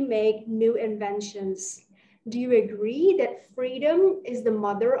can we make new inventions. Do you agree that freedom is the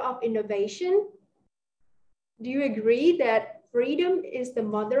mother of innovation? Do you agree that freedom is the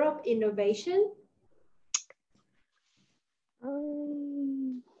mother of innovation?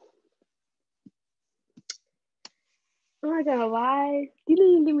 I'm not gonna lie. You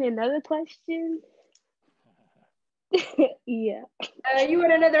didn't give me another question. Yeah. You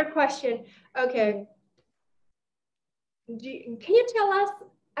want another question? Okay. Can you tell us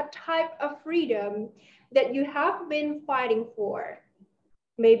a type of freedom that you have been fighting for?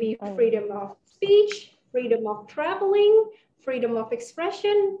 Maybe freedom of speech, freedom of traveling, freedom of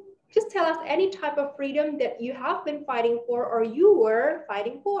expression. Just tell us any type of freedom that you have been fighting for or you were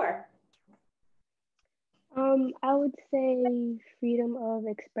fighting for. I would say freedom of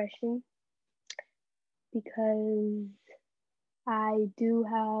expression, because I do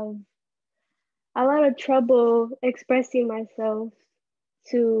have a lot of trouble expressing myself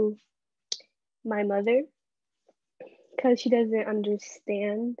to my mother, because she doesn't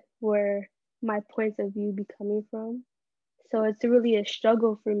understand where my points of view be coming from. So it's really a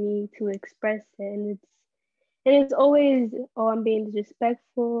struggle for me to express it, and it's always, oh, I'm being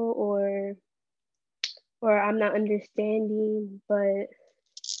disrespectful, or I'm not understanding. But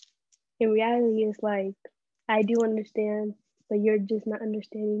in reality, it's like, I do understand, but you're just not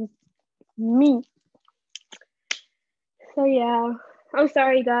understanding me. So yeah, I'm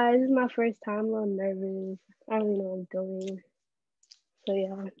sorry guys, this is my first time, I'm a little nervous. I don't really know what I'm doing. So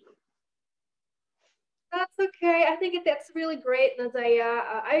yeah. That's okay. I think that's really great,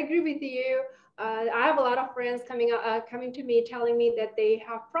 Nazaya. I agree with you. I have a lot of friends coming to me telling me that they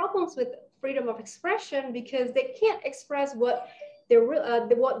have problems with freedom of expression because they can't express what they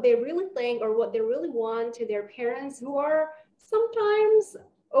really think or what they really want to their parents, who are sometimes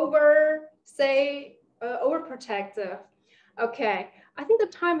overprotective. Okay, I think the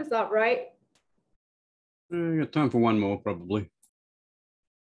time is up, right? We got time for one more, probably.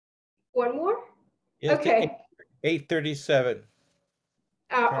 One more? Yeah, okay. 8:37.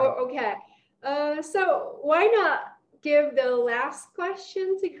 Okay. So why not give the last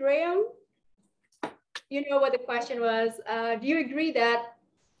question to Graham? You know what the question was. Do you agree that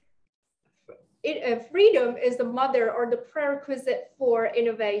freedom is the mother or the prerequisite for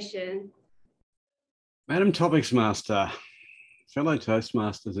innovation? Madam Topics Master, fellow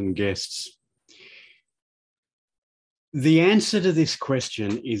Toastmasters and guests, the answer to this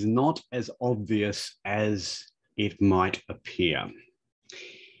question is not as obvious as it might appear.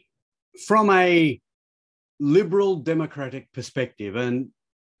 From a liberal democratic perspective, and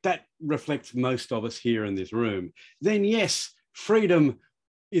that reflects most of us here in this room, then yes, freedom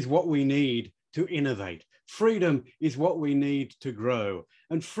is what we need to innovate. Freedom is what we need to grow,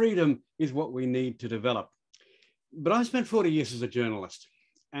 and freedom is what we need to develop. But I've spent 40 years as a journalist,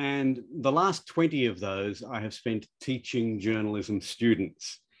 and the last 20 of those I have spent teaching journalism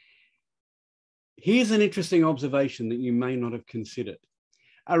students. Here's an interesting observation that you may not have considered.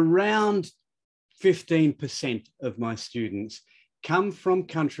 Around 15% of my students come from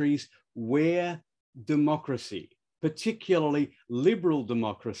countries where democracy, particularly liberal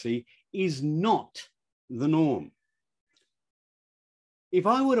democracy, is not the norm. If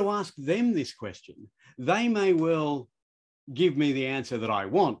I were to ask them this question, they may well give me the answer that I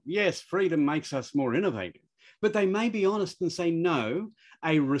want. Yes, freedom makes us more innovative. But they may be honest and say, no,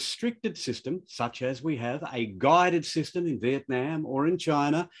 a restricted system, such as we have, a guided system in Vietnam or in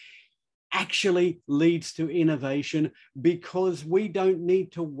China, actually leads to innovation because we don't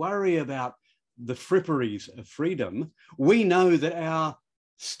need to worry about the fripperies of freedom. We know that our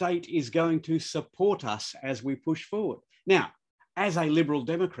state is going to support us as we push forward. Now, as a Liberal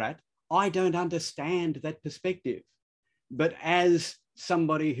Democrat, I don't understand that perspective. But as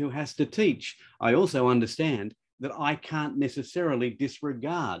somebody who has to teach, I also understand that I can't necessarily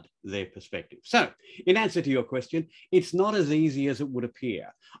disregard their perspective. So in answer to your question, it's not as easy as it would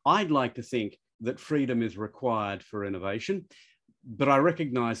appear. I'd like to think that freedom is required for innovation, but I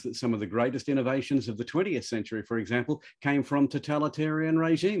recognize that some of the greatest innovations of the 20th century, for example, came from totalitarian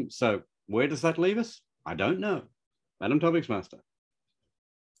regimes. So where does that leave us? I don't know. Madam Topics Master.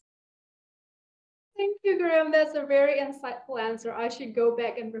 Thank you, Graham. That's a very insightful answer. I should go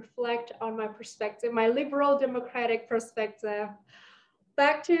back and reflect on my perspective, my liberal democratic perspective.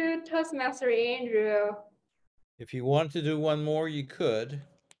 back to Toastmaster Andrew. If you want to do one more, you could.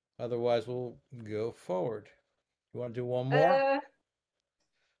 Otherwise, we'll go forward. You want to do one more?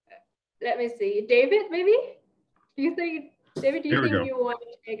 Let me see. David, maybe? David, do you think go. you want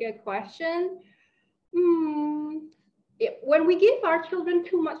to take a question? When we give our children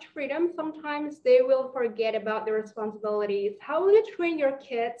too much freedom, sometimes they will forget about their responsibilities. How will you train your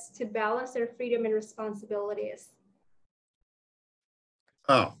kids to balance their freedom and responsibilities?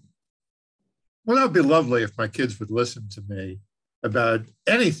 Oh, well, that would be lovely if my kids would listen to me about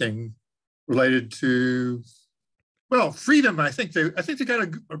anything related to, well, freedom. I think they got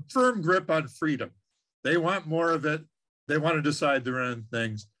a firm grip on freedom. They want more of it. They want to decide their own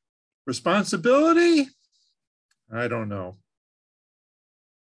things. Responsibility, I don't know.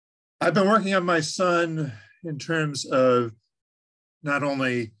 I've been working on my son in terms of not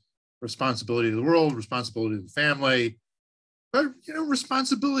only responsibility to the world, responsibility to the family, but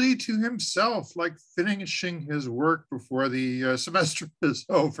responsibility to himself, like finishing his work before the semester is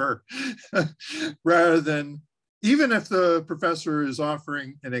over, rather than, even if the professor is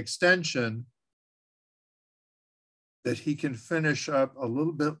offering an extension, that he can finish up a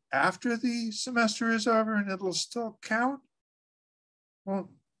little bit after the semester is over and it'll still count. Well,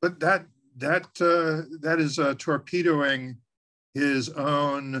 but that is torpedoing his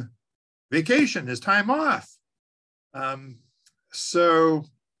own vacation, his time off. So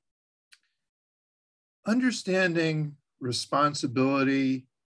understanding responsibility,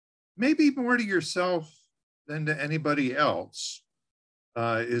 maybe more to yourself than to anybody else,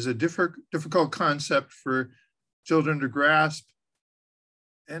 is a difficult concept for children to grasp.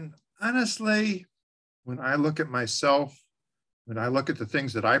 And honestly, when I look at myself, when I look at the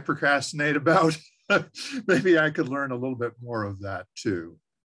things that I procrastinate about, maybe I could learn a little bit more of that too.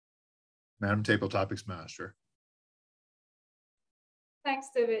 Madam Table Topics Master. Thanks,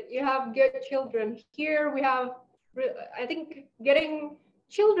 David. You have good children. Here we have, I think, getting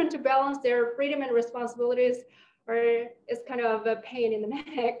children to balance their freedom and responsibilities is kind of a pain in the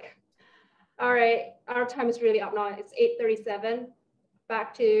neck. All right, our time is really up now. It's 8:37.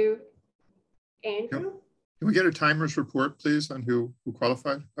 Back to Andrew. Can we get a timers report, please, on who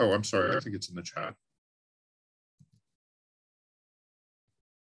qualified? Oh, I'm sorry. I think it's in the chat.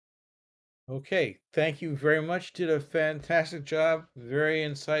 Okay, thank you very much. Did a fantastic job. Very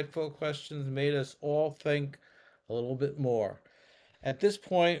insightful questions, made us all think a little bit more. At this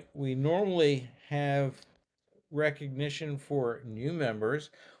point, we normally have recognition for new members.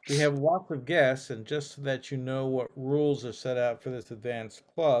 We have lots of guests, and just so that you know what rules are set out for this advanced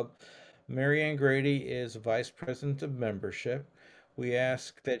club, Marianne Grady is Vice President of Membership. We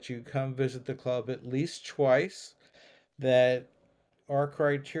ask that you come visit the club at least twice, that our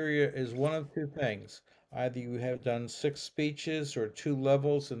criteria is one of two things. Either you have done 6 speeches or 2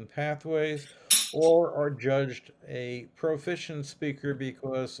 levels in pathways, or are judged a proficient speaker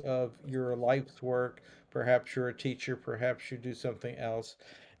because of your life's work. Perhaps you're a teacher, perhaps you do something else,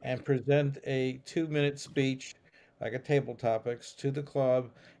 and present a 2-minute speech, like a table topics, to the club,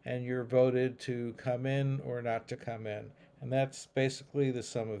 and you're voted to come in or not to come in. And that's basically the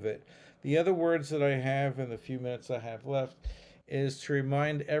sum of it. The other words that I have in the few minutes I have left is to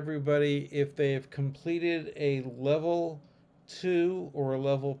remind everybody, if they have completed a level 2 or a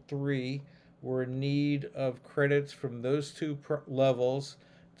level 3, we're in need of credits from those 2 levels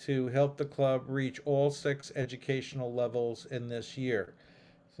to help the club reach all 6 educational levels in this year.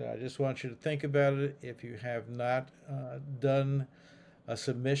 So I just want you to think about it. If you have not done a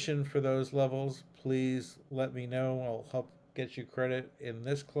submission for those levels, please let me know. I'll help get you credit in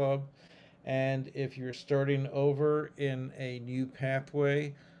this club. And if you're starting over in a new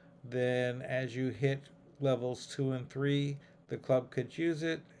pathway, then as you hit levels 2 and 3, the club could use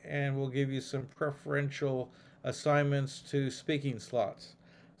it, and we'll give you some preferential assignments to speaking slots.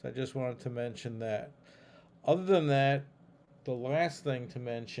 So I just wanted to mention that. Other than that, the last thing to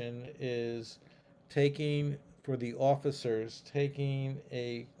mention is taking, for the officers, taking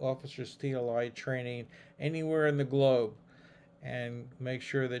a officer's TLI training anywhere in the globe, and make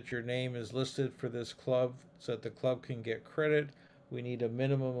sure that your name is listed for this club so that the club can get credit. We need a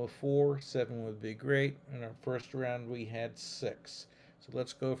minimum of 4. 7 would be great. In our first round, we had 6. So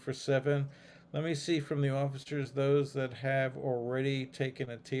let's go for 7. Let me see from the officers those that have already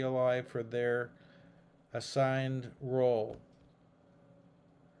taken a TLI for their assigned role.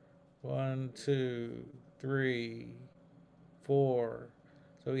 1, 2, 3, 4.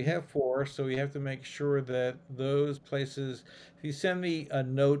 So we have 4, so we have to make sure that those places, if you send me a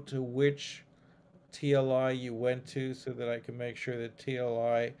note to which TLI you went to so that I can make sure that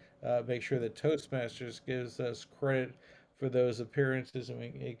make sure that Toastmasters gives us credit for those appearances, and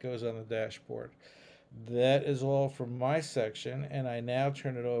it goes on the dashboard. That is all from my section, and I now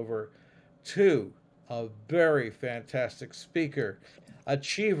turn it over to a very fantastic speaker,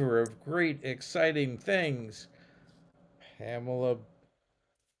 achiever of great, exciting things. Pamela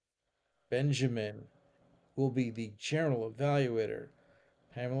Benjamin will be the general evaluator.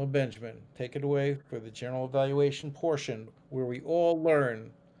 Pamela Benjamin, take it away for the general evaluation portion where we all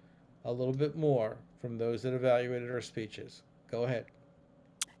learn a little bit more from those that evaluated our speeches. Go ahead.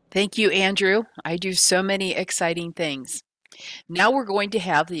 Thank you, Andrew. I do so many exciting things. Now we're going to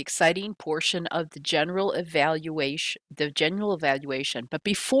have the exciting portion of the general evaluation. But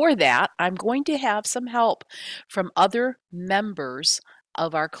before that, I'm going to have some help from other members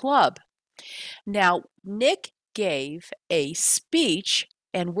of our club. Now, Nik gave a speech,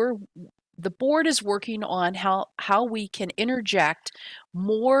 and the board is working on how we can interject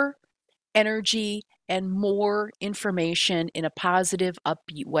more energy and more information in a positive,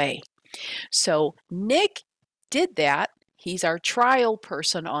 upbeat way. So Nik did that. He's our trial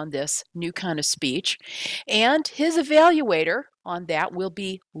person on this new kind of speech. And his evaluator on that will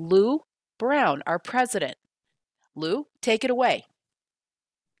be Lou Brown, our president. Lou, take it away.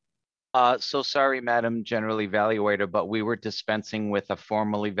 So sorry, Madam General Evaluator, but we were dispensing with a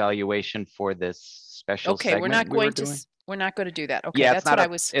formal evaluation for this special segment. We're not going to do that. Okay, yeah, that's what I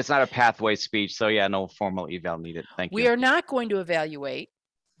was. It's not a pathway speech, so yeah, no formal eval needed. Thank you. We are not going to evaluate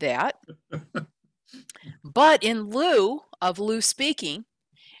that. But in lieu of Lou speaking,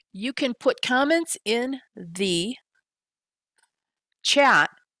 you can put comments in the chat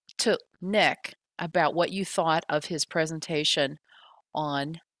to Nik about what you thought of his presentation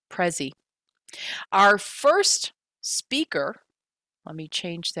on Prezi. Our first speaker, let me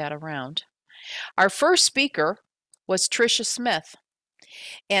change that around. Our first speaker was Tricia Smith,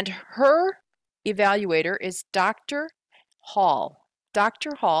 and her evaluator is Dr. Hall.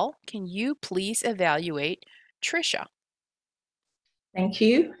 Dr. Hall, can you please evaluate Tricia? Thank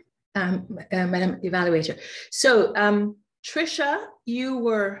you, Madam Evaluator. So, Tricia, you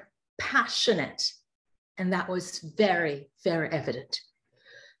were passionate, and that was very, very evident.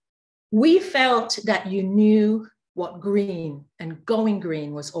 We felt that you knew what green and going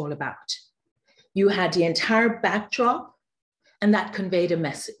green was all about. You had the entire backdrop, and that conveyed a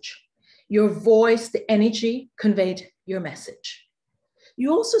message. Your voice, the energy conveyed your message.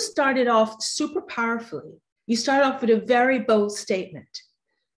 You also started off super powerfully. You started off with a very bold statement.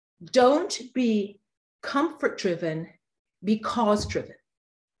 Don't be comfort-driven, be cause-driven.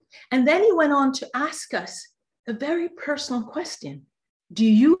 And then you went on to ask us a very personal question. Do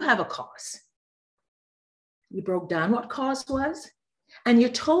you have a cause? You broke down what cause was, and you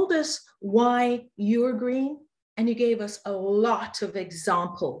told us why you're green, and you gave us a lot of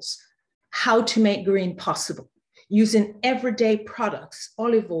examples how to make green possible, using everyday products,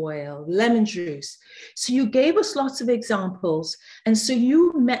 olive oil, lemon juice. So you gave us lots of examples, and so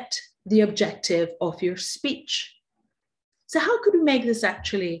you met the objective of your speech. So how could we make this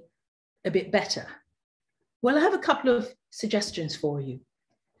actually a bit better? Well, I have a couple of suggestions for you.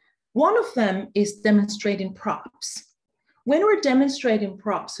 One of them is demonstrating props. When we're demonstrating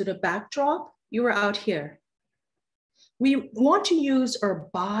props with a backdrop, you were out here. We want to use our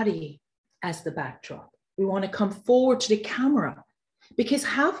body as the backdrop. We want to come forward to the camera because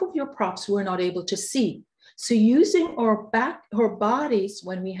half of your props we're not able to see. So using our bodies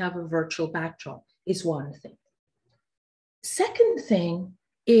when we have a virtual backdrop is one thing. Second thing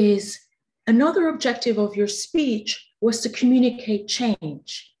is another objective of your speech was to communicate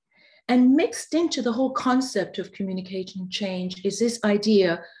change. And mixed into the whole concept of communicating change is this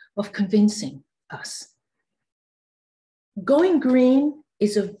idea of convincing us. Going green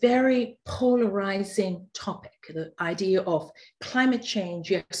is a very polarizing topic, the idea of climate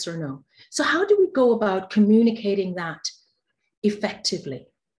change, yes or no. So how do we go about communicating that effectively?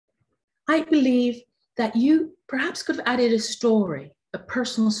 I believe that you perhaps could have added a story, a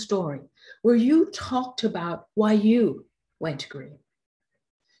personal story, where you talked about why you went green,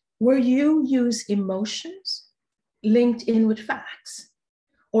 where you use emotions linked in with facts,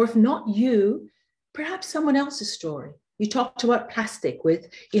 or if not you, perhaps someone else's story. You talked about plastic with,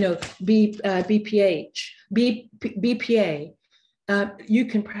 BPA. You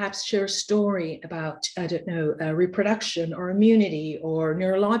can perhaps share a story about, reproduction or immunity or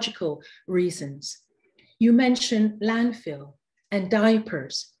neurological reasons. You mentioned landfill and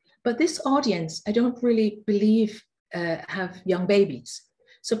diapers, but this audience, I don't really believe have young babies.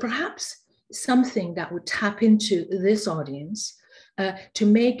 So perhaps something that would tap into this audience to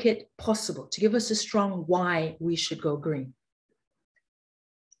make it possible, to give us a strong why we should go green.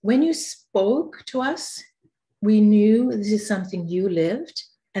 When you spoke to us, we knew this is something you lived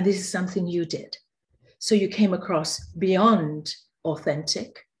and this is something you did. So you came across beyond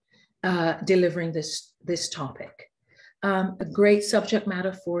authentic, delivering this topic. A great subject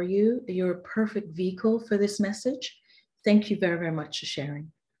matter for you. You're a perfect vehicle for this message. Thank you very, very much for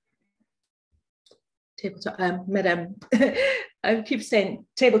sharing. Madam, I keep saying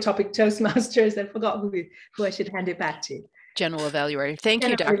table topic Toastmasters. I forgot who I should hand it back to. General Evaluator. Thank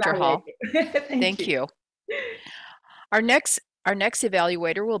you, Dr. Hall. Thank you. Our next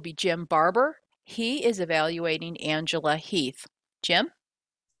evaluator will be Jim Barber. He is evaluating Angela Heath. Jim?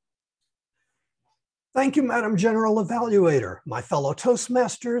 Thank you, Madam General Evaluator. My fellow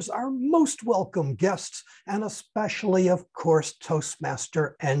Toastmasters, our most welcome guests, and especially, of course,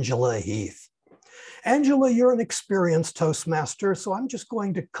 Toastmaster Angela Heath. Angela, you're an experienced Toastmaster, so I'm just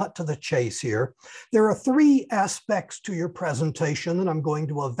going to cut to the chase here. There are 3 aspects to your presentation that I'm going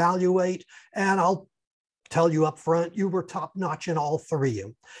to evaluate, and I'll tell you up front, you were top-notch in all 3.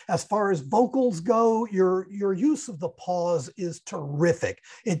 As far as vocals go, your use of the pause is terrific.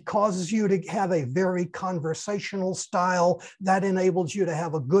 It causes you to have a very conversational style that enables you to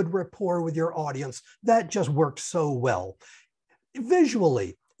have a good rapport with your audience. That just works so well.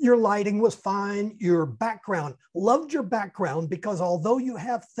 Visually, your lighting was fine. Your background, loved your background because although you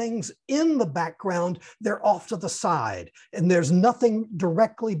have things in the background, they're off to the side and there's nothing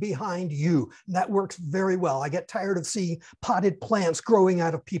directly behind you. And that works very well. I get tired of seeing potted plants growing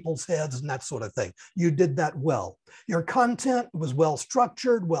out of people's heads and that sort of thing. You did that well. Your content was well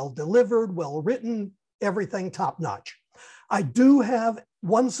structured, well delivered, well written, everything top notch. I do have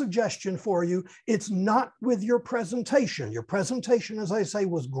one suggestion for you. It's not with your presentation. Your presentation, as I say,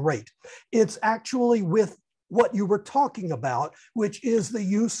 was great. It's actually with what you were talking about, which is the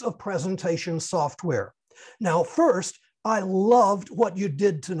use of presentation software. Now, first, I loved what you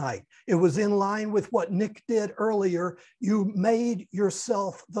did tonight. It was in line with what Nik did earlier. You made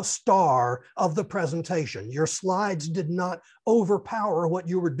yourself the star of the presentation. Your slides did not overpower what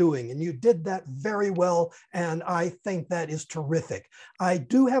you were doing, and you did that very well, and I think that is terrific. I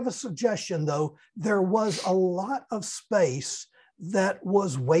do have a suggestion, though. There was a lot of space that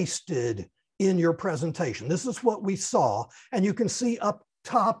was wasted in your presentation. This is what we saw, and you can see up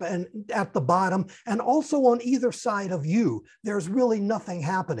top and at the bottom, and also on either side of you, there's really nothing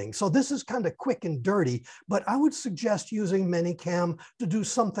happening. So this is kind of quick and dirty, but I would suggest using Minicam to do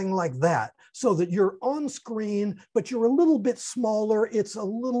something like that so that you're on screen, but you're a little bit smaller. It's a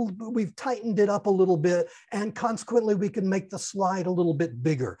little, we've tightened it up a little bit, and consequently, we can make the slide a little bit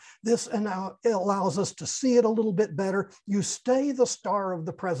bigger. This now allows us to see it a little bit better. You stay the star of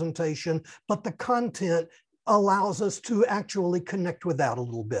the presentation, but the content allows us to actually connect with that a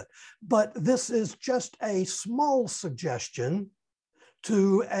little bit. But this is just a small suggestion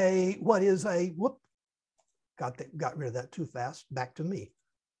to what is a, whoop, got rid of that too fast, back to me.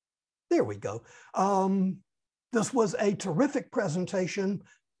 There we go. This was a terrific presentation.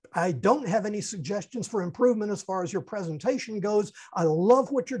 I don't have any suggestions for improvement as far as your presentation goes. I love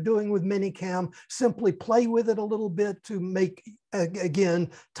what you're doing with Minicam. Simply play with it a little bit to make,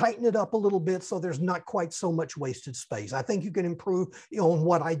 again, tighten it up a little bit so there's not quite so much wasted space. I think you can improve on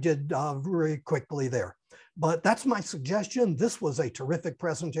what I did very quickly there. But that's my suggestion. This was a terrific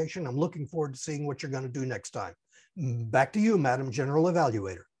presentation. I'm looking forward to seeing what you're going to do next time. Back to you, Madam General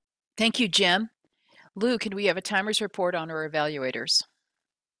Evaluator. Thank you, Jim. Lou, can we have a timer's report on our evaluators?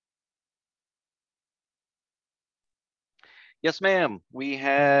 Yes, ma'am. We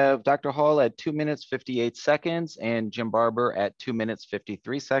have Dr. Hall at 2 minutes, 58 seconds and Jim Barber at 2 minutes,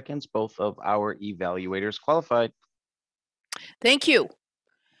 53 seconds. Both of our evaluators qualified. Thank you.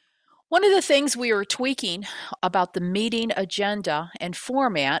 One of the things we were tweaking about the meeting agenda and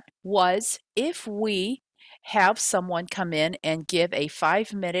format was if we have someone come in and give a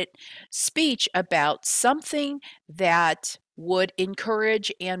 5-minute speech about something that would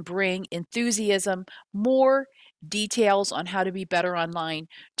encourage and bring enthusiasm, more details on how to be better online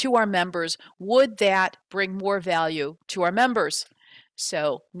to our members, would that bring more value to our members?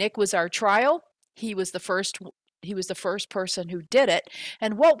 So Nik was our trial. He was the first person who did it.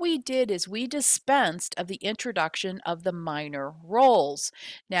 And what we did is we dispensed of the introduction of the minor roles.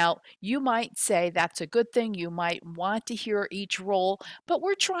 Now, you might say that's a good thing. You might want to hear each role, but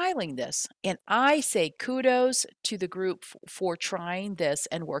we're trialing this. And I say kudos to the group for trying this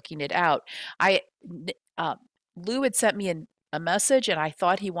and working it out. Lou had sent me a message, and I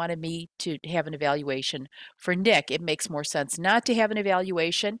thought he wanted me to have an evaluation for Nik. It makes more sense not to have an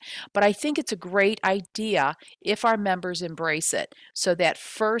evaluation, but I think it's a great idea if our members embrace it. So that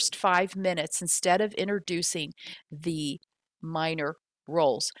first 5 minutes, instead of introducing the minor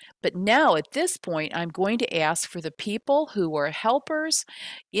roles. But now at this point, I'm going to ask for the people who are helpers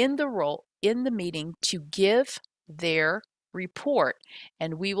in the meeting to give their report.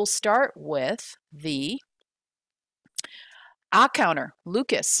 And we will start with the counter,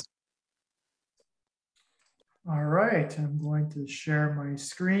 Lucas. All right, I'm going to share my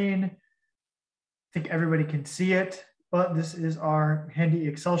screen. I think everybody can see it, but this is our handy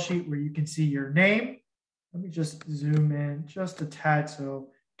Excel sheet where you can see your name. Let me just zoom in just a tad so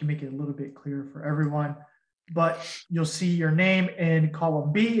I can make it a little bit clearer for everyone. But you'll see your name in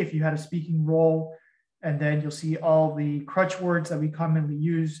column B if you had a speaking role, and then you'll see all the crutch words that we commonly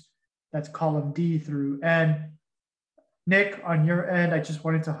use. That's column D through N. Nick, on your end, I just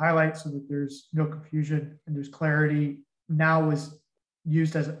wanted to highlight so that there's no confusion and there's clarity. Now was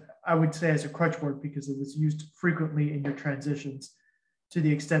used as, I would say, as a crutch word because it was used frequently in your transitions to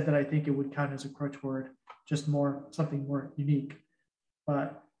the extent that I think it would count as a crutch word, just something more unique.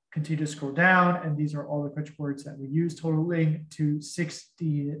 But continue to scroll down, and these are all the crutch words that we use, totaling to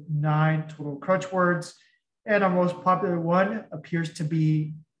 69 total crutch words. And our most popular one appears to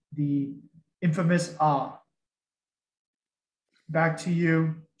be the infamous ah. Back to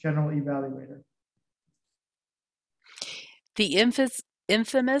you, General Evaluator. The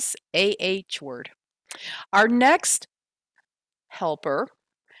infamous AH word. Our next helper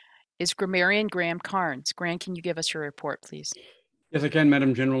is Grammarian Graham Carnes. Graham, can you give us your report, please? Yes, I can,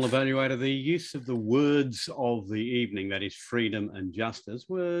 Madam General Evaluator. The use of the words of the evening, that is freedom and justice,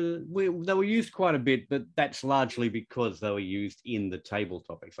 they were used quite a bit, but that's largely because they were used in the table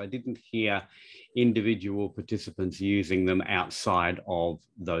topics. I didn't hear individual participants using them outside of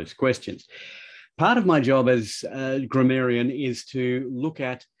those questions. Part of my job as a grammarian is to look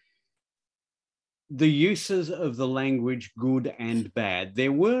at the uses of the language good and bad.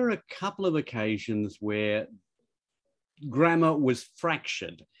 There were a couple of occasions where grammar was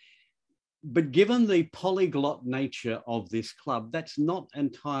fractured. But given the polyglot nature of this club, that's not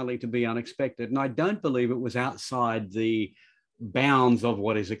entirely to be unexpected. And I don't believe it was outside the bounds of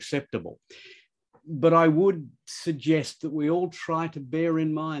what is acceptable. But I would suggest that we all try to bear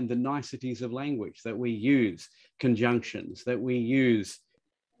in mind the niceties of language, that we use conjunctions, that we use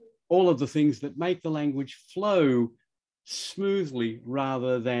all of the things that make the language flow smoothly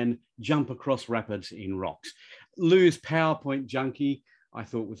rather than jump across rapids in rocks. Lose PowerPoint junkie, I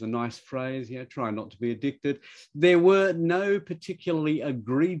thought was a nice phrase. Yeah, try not to be addicted. There were no particularly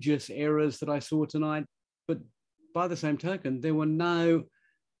egregious errors that I saw tonight, but by the same token, there were no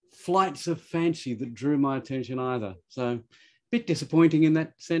flights of fancy that drew my attention either. So a bit disappointing in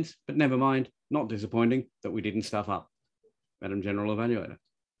that sense, but never mind, not disappointing that we didn't stuff up. Madam General Evaluator.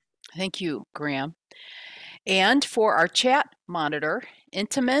 Thank you, Graham. And for our chat monitor,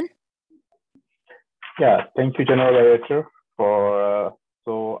 Intamin. Yeah, thank you, General Evaluator.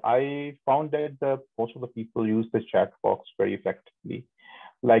 So I found that most of the people use the chat box very effectively.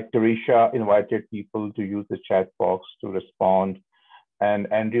 Like Tricia invited people to use the chat box to respond,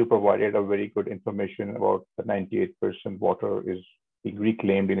 and Andrew provided a very good information about the 98% water is being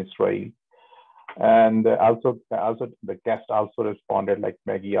reclaimed in Israel. And also the guest also responded, like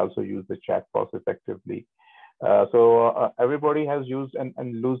Maggie also used the chat box effectively. So everybody has used,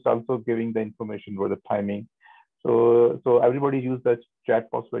 and Luz also giving the information for the timing. So everybody used the chat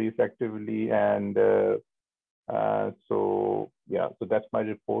box very effectively, and so that's my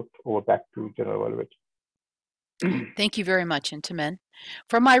report. Over back to General Evaluator. Thank you very much, Intamin.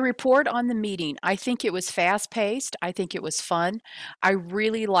 From my report on the meeting, I think it was fast-paced. I think it was fun. I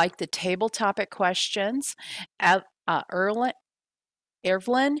really liked the table topic questions. Evelyn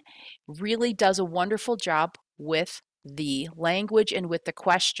really does a wonderful job with the language and with the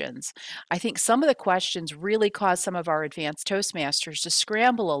questions. I think some of the questions really caused some of our advanced Toastmasters to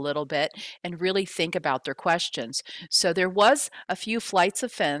scramble a little bit and really think about their questions. So there was a few flights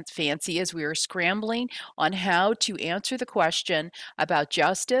of fancy as we were scrambling on how to answer the question about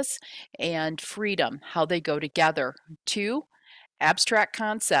justice and freedom, how they go together. Two abstract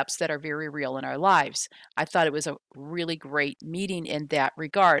concepts that are very real in our lives. I thought it was a really great meeting in that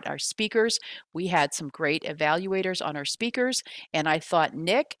regard. Our speakers, we had some great evaluators on our speakers, and I thought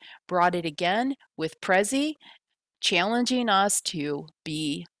Nik brought it again with Prezi, challenging us to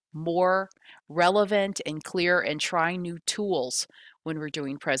be more relevant and clear and try new tools when we're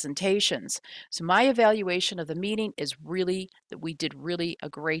doing presentations. So my evaluation of the meeting is really that we did really a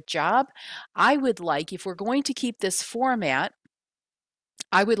great job. I would like, if we're going to keep this format,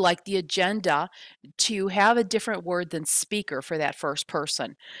 I would like the agenda to have a different word than speaker for that first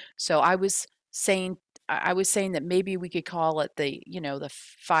person. So I was saying that maybe we could call it the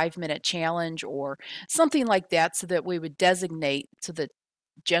 5-minute challenge or something like that, so that we would designate so that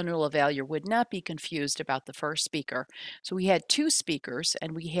general evaluator would not be confused about the first speaker. So we had 2 speakers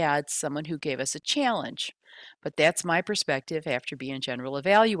and we had someone who gave us a challenge. But that's my perspective after being general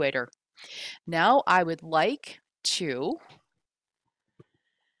evaluator. Now I would like to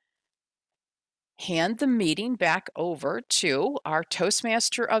hand the meeting back over to our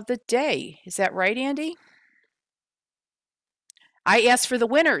Toastmaster of the day. Is that right, Andy? I asked for the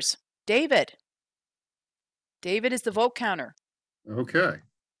winners. David. David is the vote counter. Okay.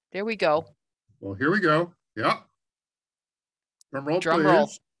 There we go. Well, here we go. Yeah. Drum roll, Drum please.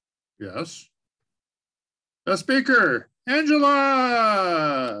 roll. Yes. The speaker,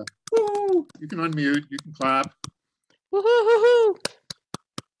 Angela. Woo! You can unmute. You can clap. Woo-hoo-hoo-hoo.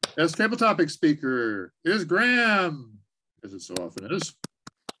 As table topic speaker is Graham, as it so often is.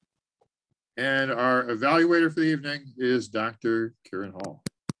 And our evaluator for the evening is Dr. Karen Hall.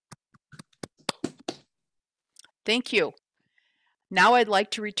 Thank you. Now I'd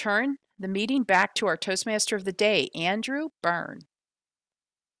like to return the meeting back to our Toastmaster of the day, Andrew Byrne.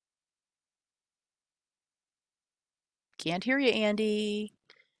 Can't hear you, Andy.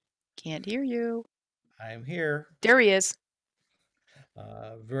 Can't hear you. I'm here. There he is.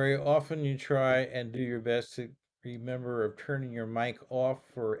 Very often you try and do your best to remember of turning your mic off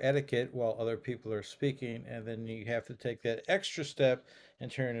for etiquette while other people are speaking, and then you have to take that extra step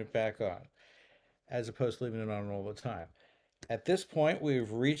and turn it back on, as opposed to leaving it on all the time. At this point,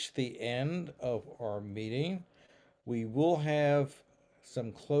 we've reached the end of our meeting. We will have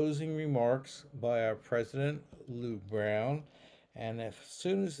some closing remarks by our president, Lou Brown, and as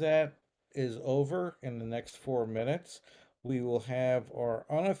soon as that is over in the next 4 minutes, we will have our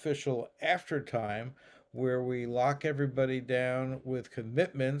unofficial after time where we lock everybody down with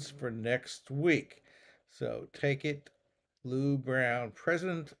commitments for next week. So take it, Lou Brown,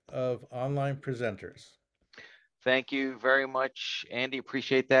 president of Online Presenters. Thank you very much, Andy.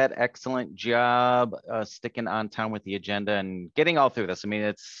 Appreciate that. Excellent job sticking on time with the agenda and getting all through this. I mean,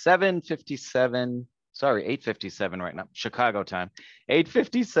 it's 7:57, sorry, 8:57 right now, Chicago time,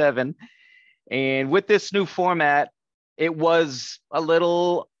 8:57. And with this new format, it was a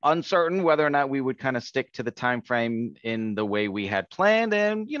little uncertain whether or not we would kind of stick to the time frame in the way we had planned.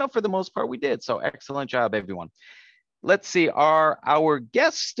 And, you know, for the most part, we did. So excellent job, everyone. Let's see, are our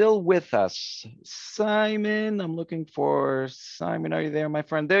guests still with us? Simon, I'm looking for Simon. Are you there, my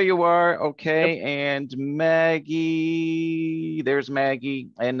friend? There you are. Okay. Yep. And Maggie, there's Maggie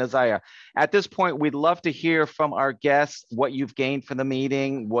and Nazaya. At this point, we'd love to hear from our guests what you've gained from the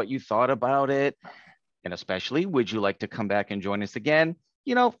meeting, what you thought about it, and especially, would you like to come back and join us again?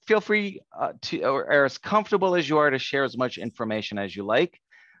 You know, feel free to, or as comfortable as you are to share as much information as you like.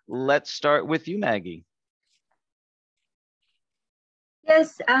 Let's start with you, Maggie.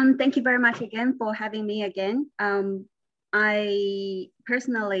 Yes, thank you very much again for having me again. I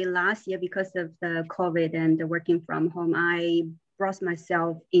personally, last year, because of the COVID and the working from home, I brought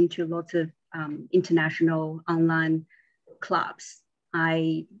myself into lots of international online clubs.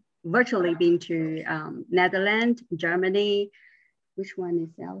 I virtually been to Netherlands, Germany, which one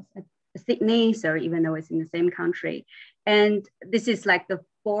is else? Sydney, so even though it's in the same country. And this is like the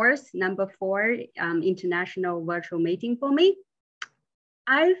number four international virtual meeting for me.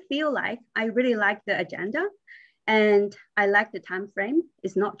 I feel like I really like the agenda and I like the time frame.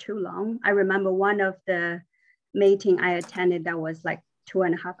 It's not too long. I remember one of the meeting I attended that was like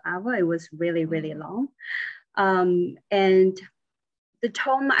 2.5 hours. It was really, really long. And the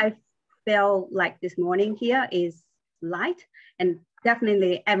tone I felt like this morning here is light, and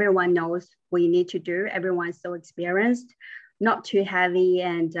definitely everyone knows what you need to do. Everyone's so experienced, not too heavy,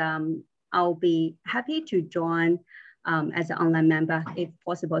 and I'll be happy to join as an online member. If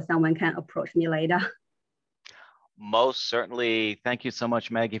possible, someone can approach me later. Most certainly. Thank you so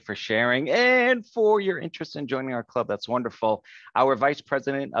much, Maggie, for sharing and for your interest in joining our club. That's wonderful. Our Vice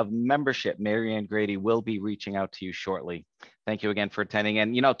President of Membership, Marianne Grady, will be reaching out to you shortly. Thank you again for attending.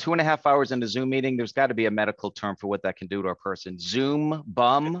 And, you know, 2.5 hours in a Zoom meeting, there's got to be a medical term for what that can do to a person. Zoom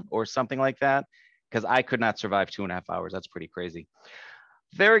bum or something like that, because I could not survive 2.5 hours. That's pretty crazy.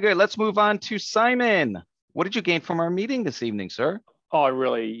 Very good. Let's move on to Simon. What did you gain from our meeting this evening, sir? I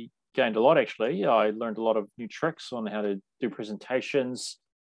really gained a lot, actually. I learned a lot of new tricks on how to do presentations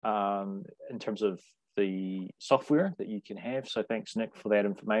in terms of the software that you can have. So thanks, Nik, for that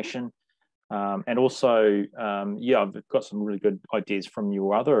information. And also, yeah, I've got some really good ideas from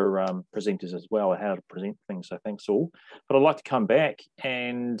your other presenters as well, how to present things. So thanks all. But I'd like to come back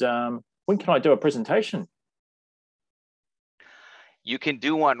and when can I do a presentation? You can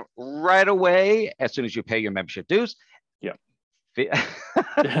do one right away as soon as you pay your membership dues. Yeah.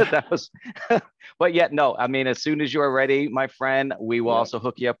 That was, but yet, no, I mean, as soon as you are ready, my friend, we will also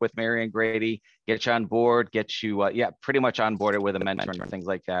hook you up with Mary and Grady, get you on board, get you, pretty much on board with a mentor and things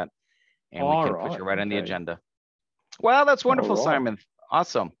like that. And we can put you right on the agenda. Well, that's wonderful, Simon.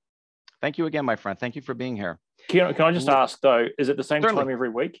 Awesome. Thank you again, my friend. Thank you for being here. Can I just ask though, is it the same time every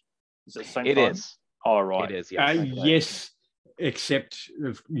week? Is it the same time? It is. All right. It is, yes. Yes, except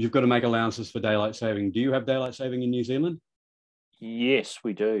you've got to make allowances for daylight saving. Do you have daylight saving in New Zealand? Yes,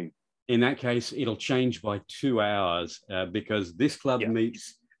 we do. In that case, it'll change by 2 hours because this club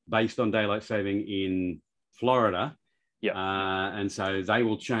meets based on daylight saving in Florida. Yeah. And so they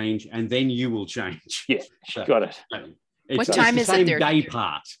will change and then you will change. Yes, so, got it. What time is it there? Day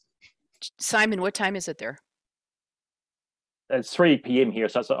part. Simon, what time is it there? It's 3 p.m. here,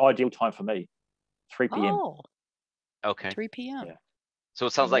 so it's an ideal time for me. 3 p.m. Oh, okay. 3 p.m. Yeah. So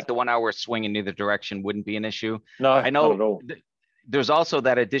it sounds like the 1 hour swing in either direction wouldn't be an issue. No, I know not at all. There's also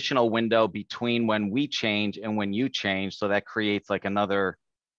that additional window between when we change and when you change. So that creates like another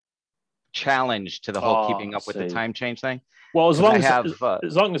challenge to the whole keeping up with the time change thing. Well, as long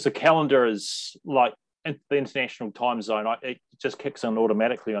as the calendar is like in the international time zone, it just kicks in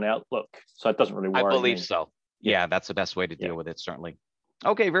automatically on Outlook. So it doesn't really worry I believe me. so. Yeah, that's the best way to deal with it, certainly.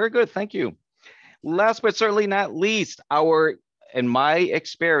 Okay, very good. Thank you. Last but certainly not least, in my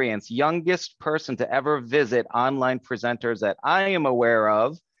experience, youngest person to ever visit online presenters that I am aware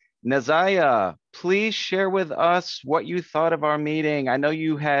of. Nazaya, please share with us what you thought of our meeting. I know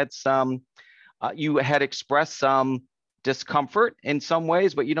you had expressed some discomfort in some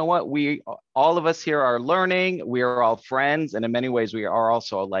ways, but you know what? All of us here are learning. We are all friends, and in many ways, we are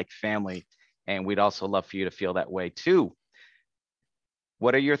also like family. And we'd also love for you to feel that way too.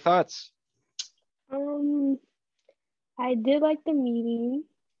 What are your thoughts? I did like the meeting.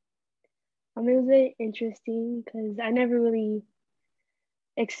 It was very interesting because I never really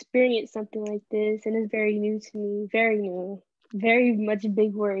experienced something like this, and it's very new to me, very new, very much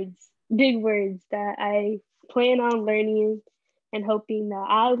big words that I plan on learning and hoping that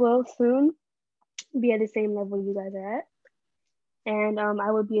I will soon be at the same level you guys are at. And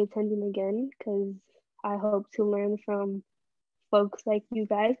I will be attending again because I hope to learn from folks like you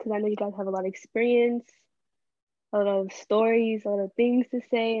guys because I know you guys have a lot of experience, a lot of stories, a lot of things to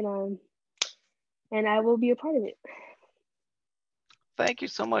say, and I will be a part of it. Thank you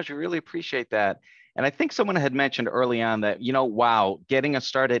so much. We really appreciate that. And I think someone had mentioned early on that, wow, getting a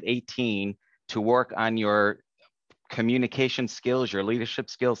start at 18 to work on your communication skills, your leadership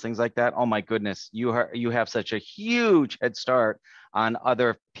skills, things like that. Oh my goodness, you have such a huge head start on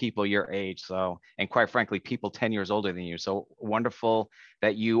other people your age. So, and quite frankly, people 10 years older than you. So wonderful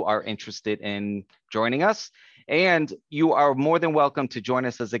that you are interested in joining us. And you are more than welcome to join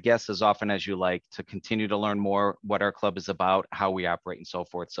us as a guest as often as you like to continue to learn more what our club is about, how we operate and so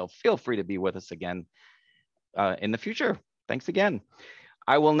forth. So feel free to be with us again in the future. Thanks again.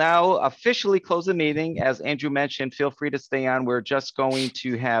 I will now officially close the meeting. As Andrew mentioned, feel free to stay on. We're just going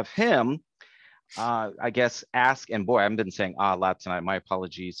to have him, I guess, ask, and boy, I haven't been saying a lot tonight. My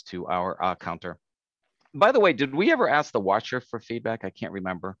apologies to our counter. By the way, did we ever ask the watcher for feedback? I can't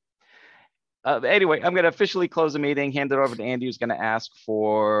remember. Anyway, I'm going to officially close the meeting, hand it over to Andy, who's going to ask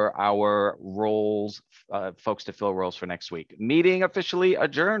for our roles, folks to fill roles for next week. Meeting officially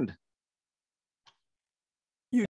adjourned.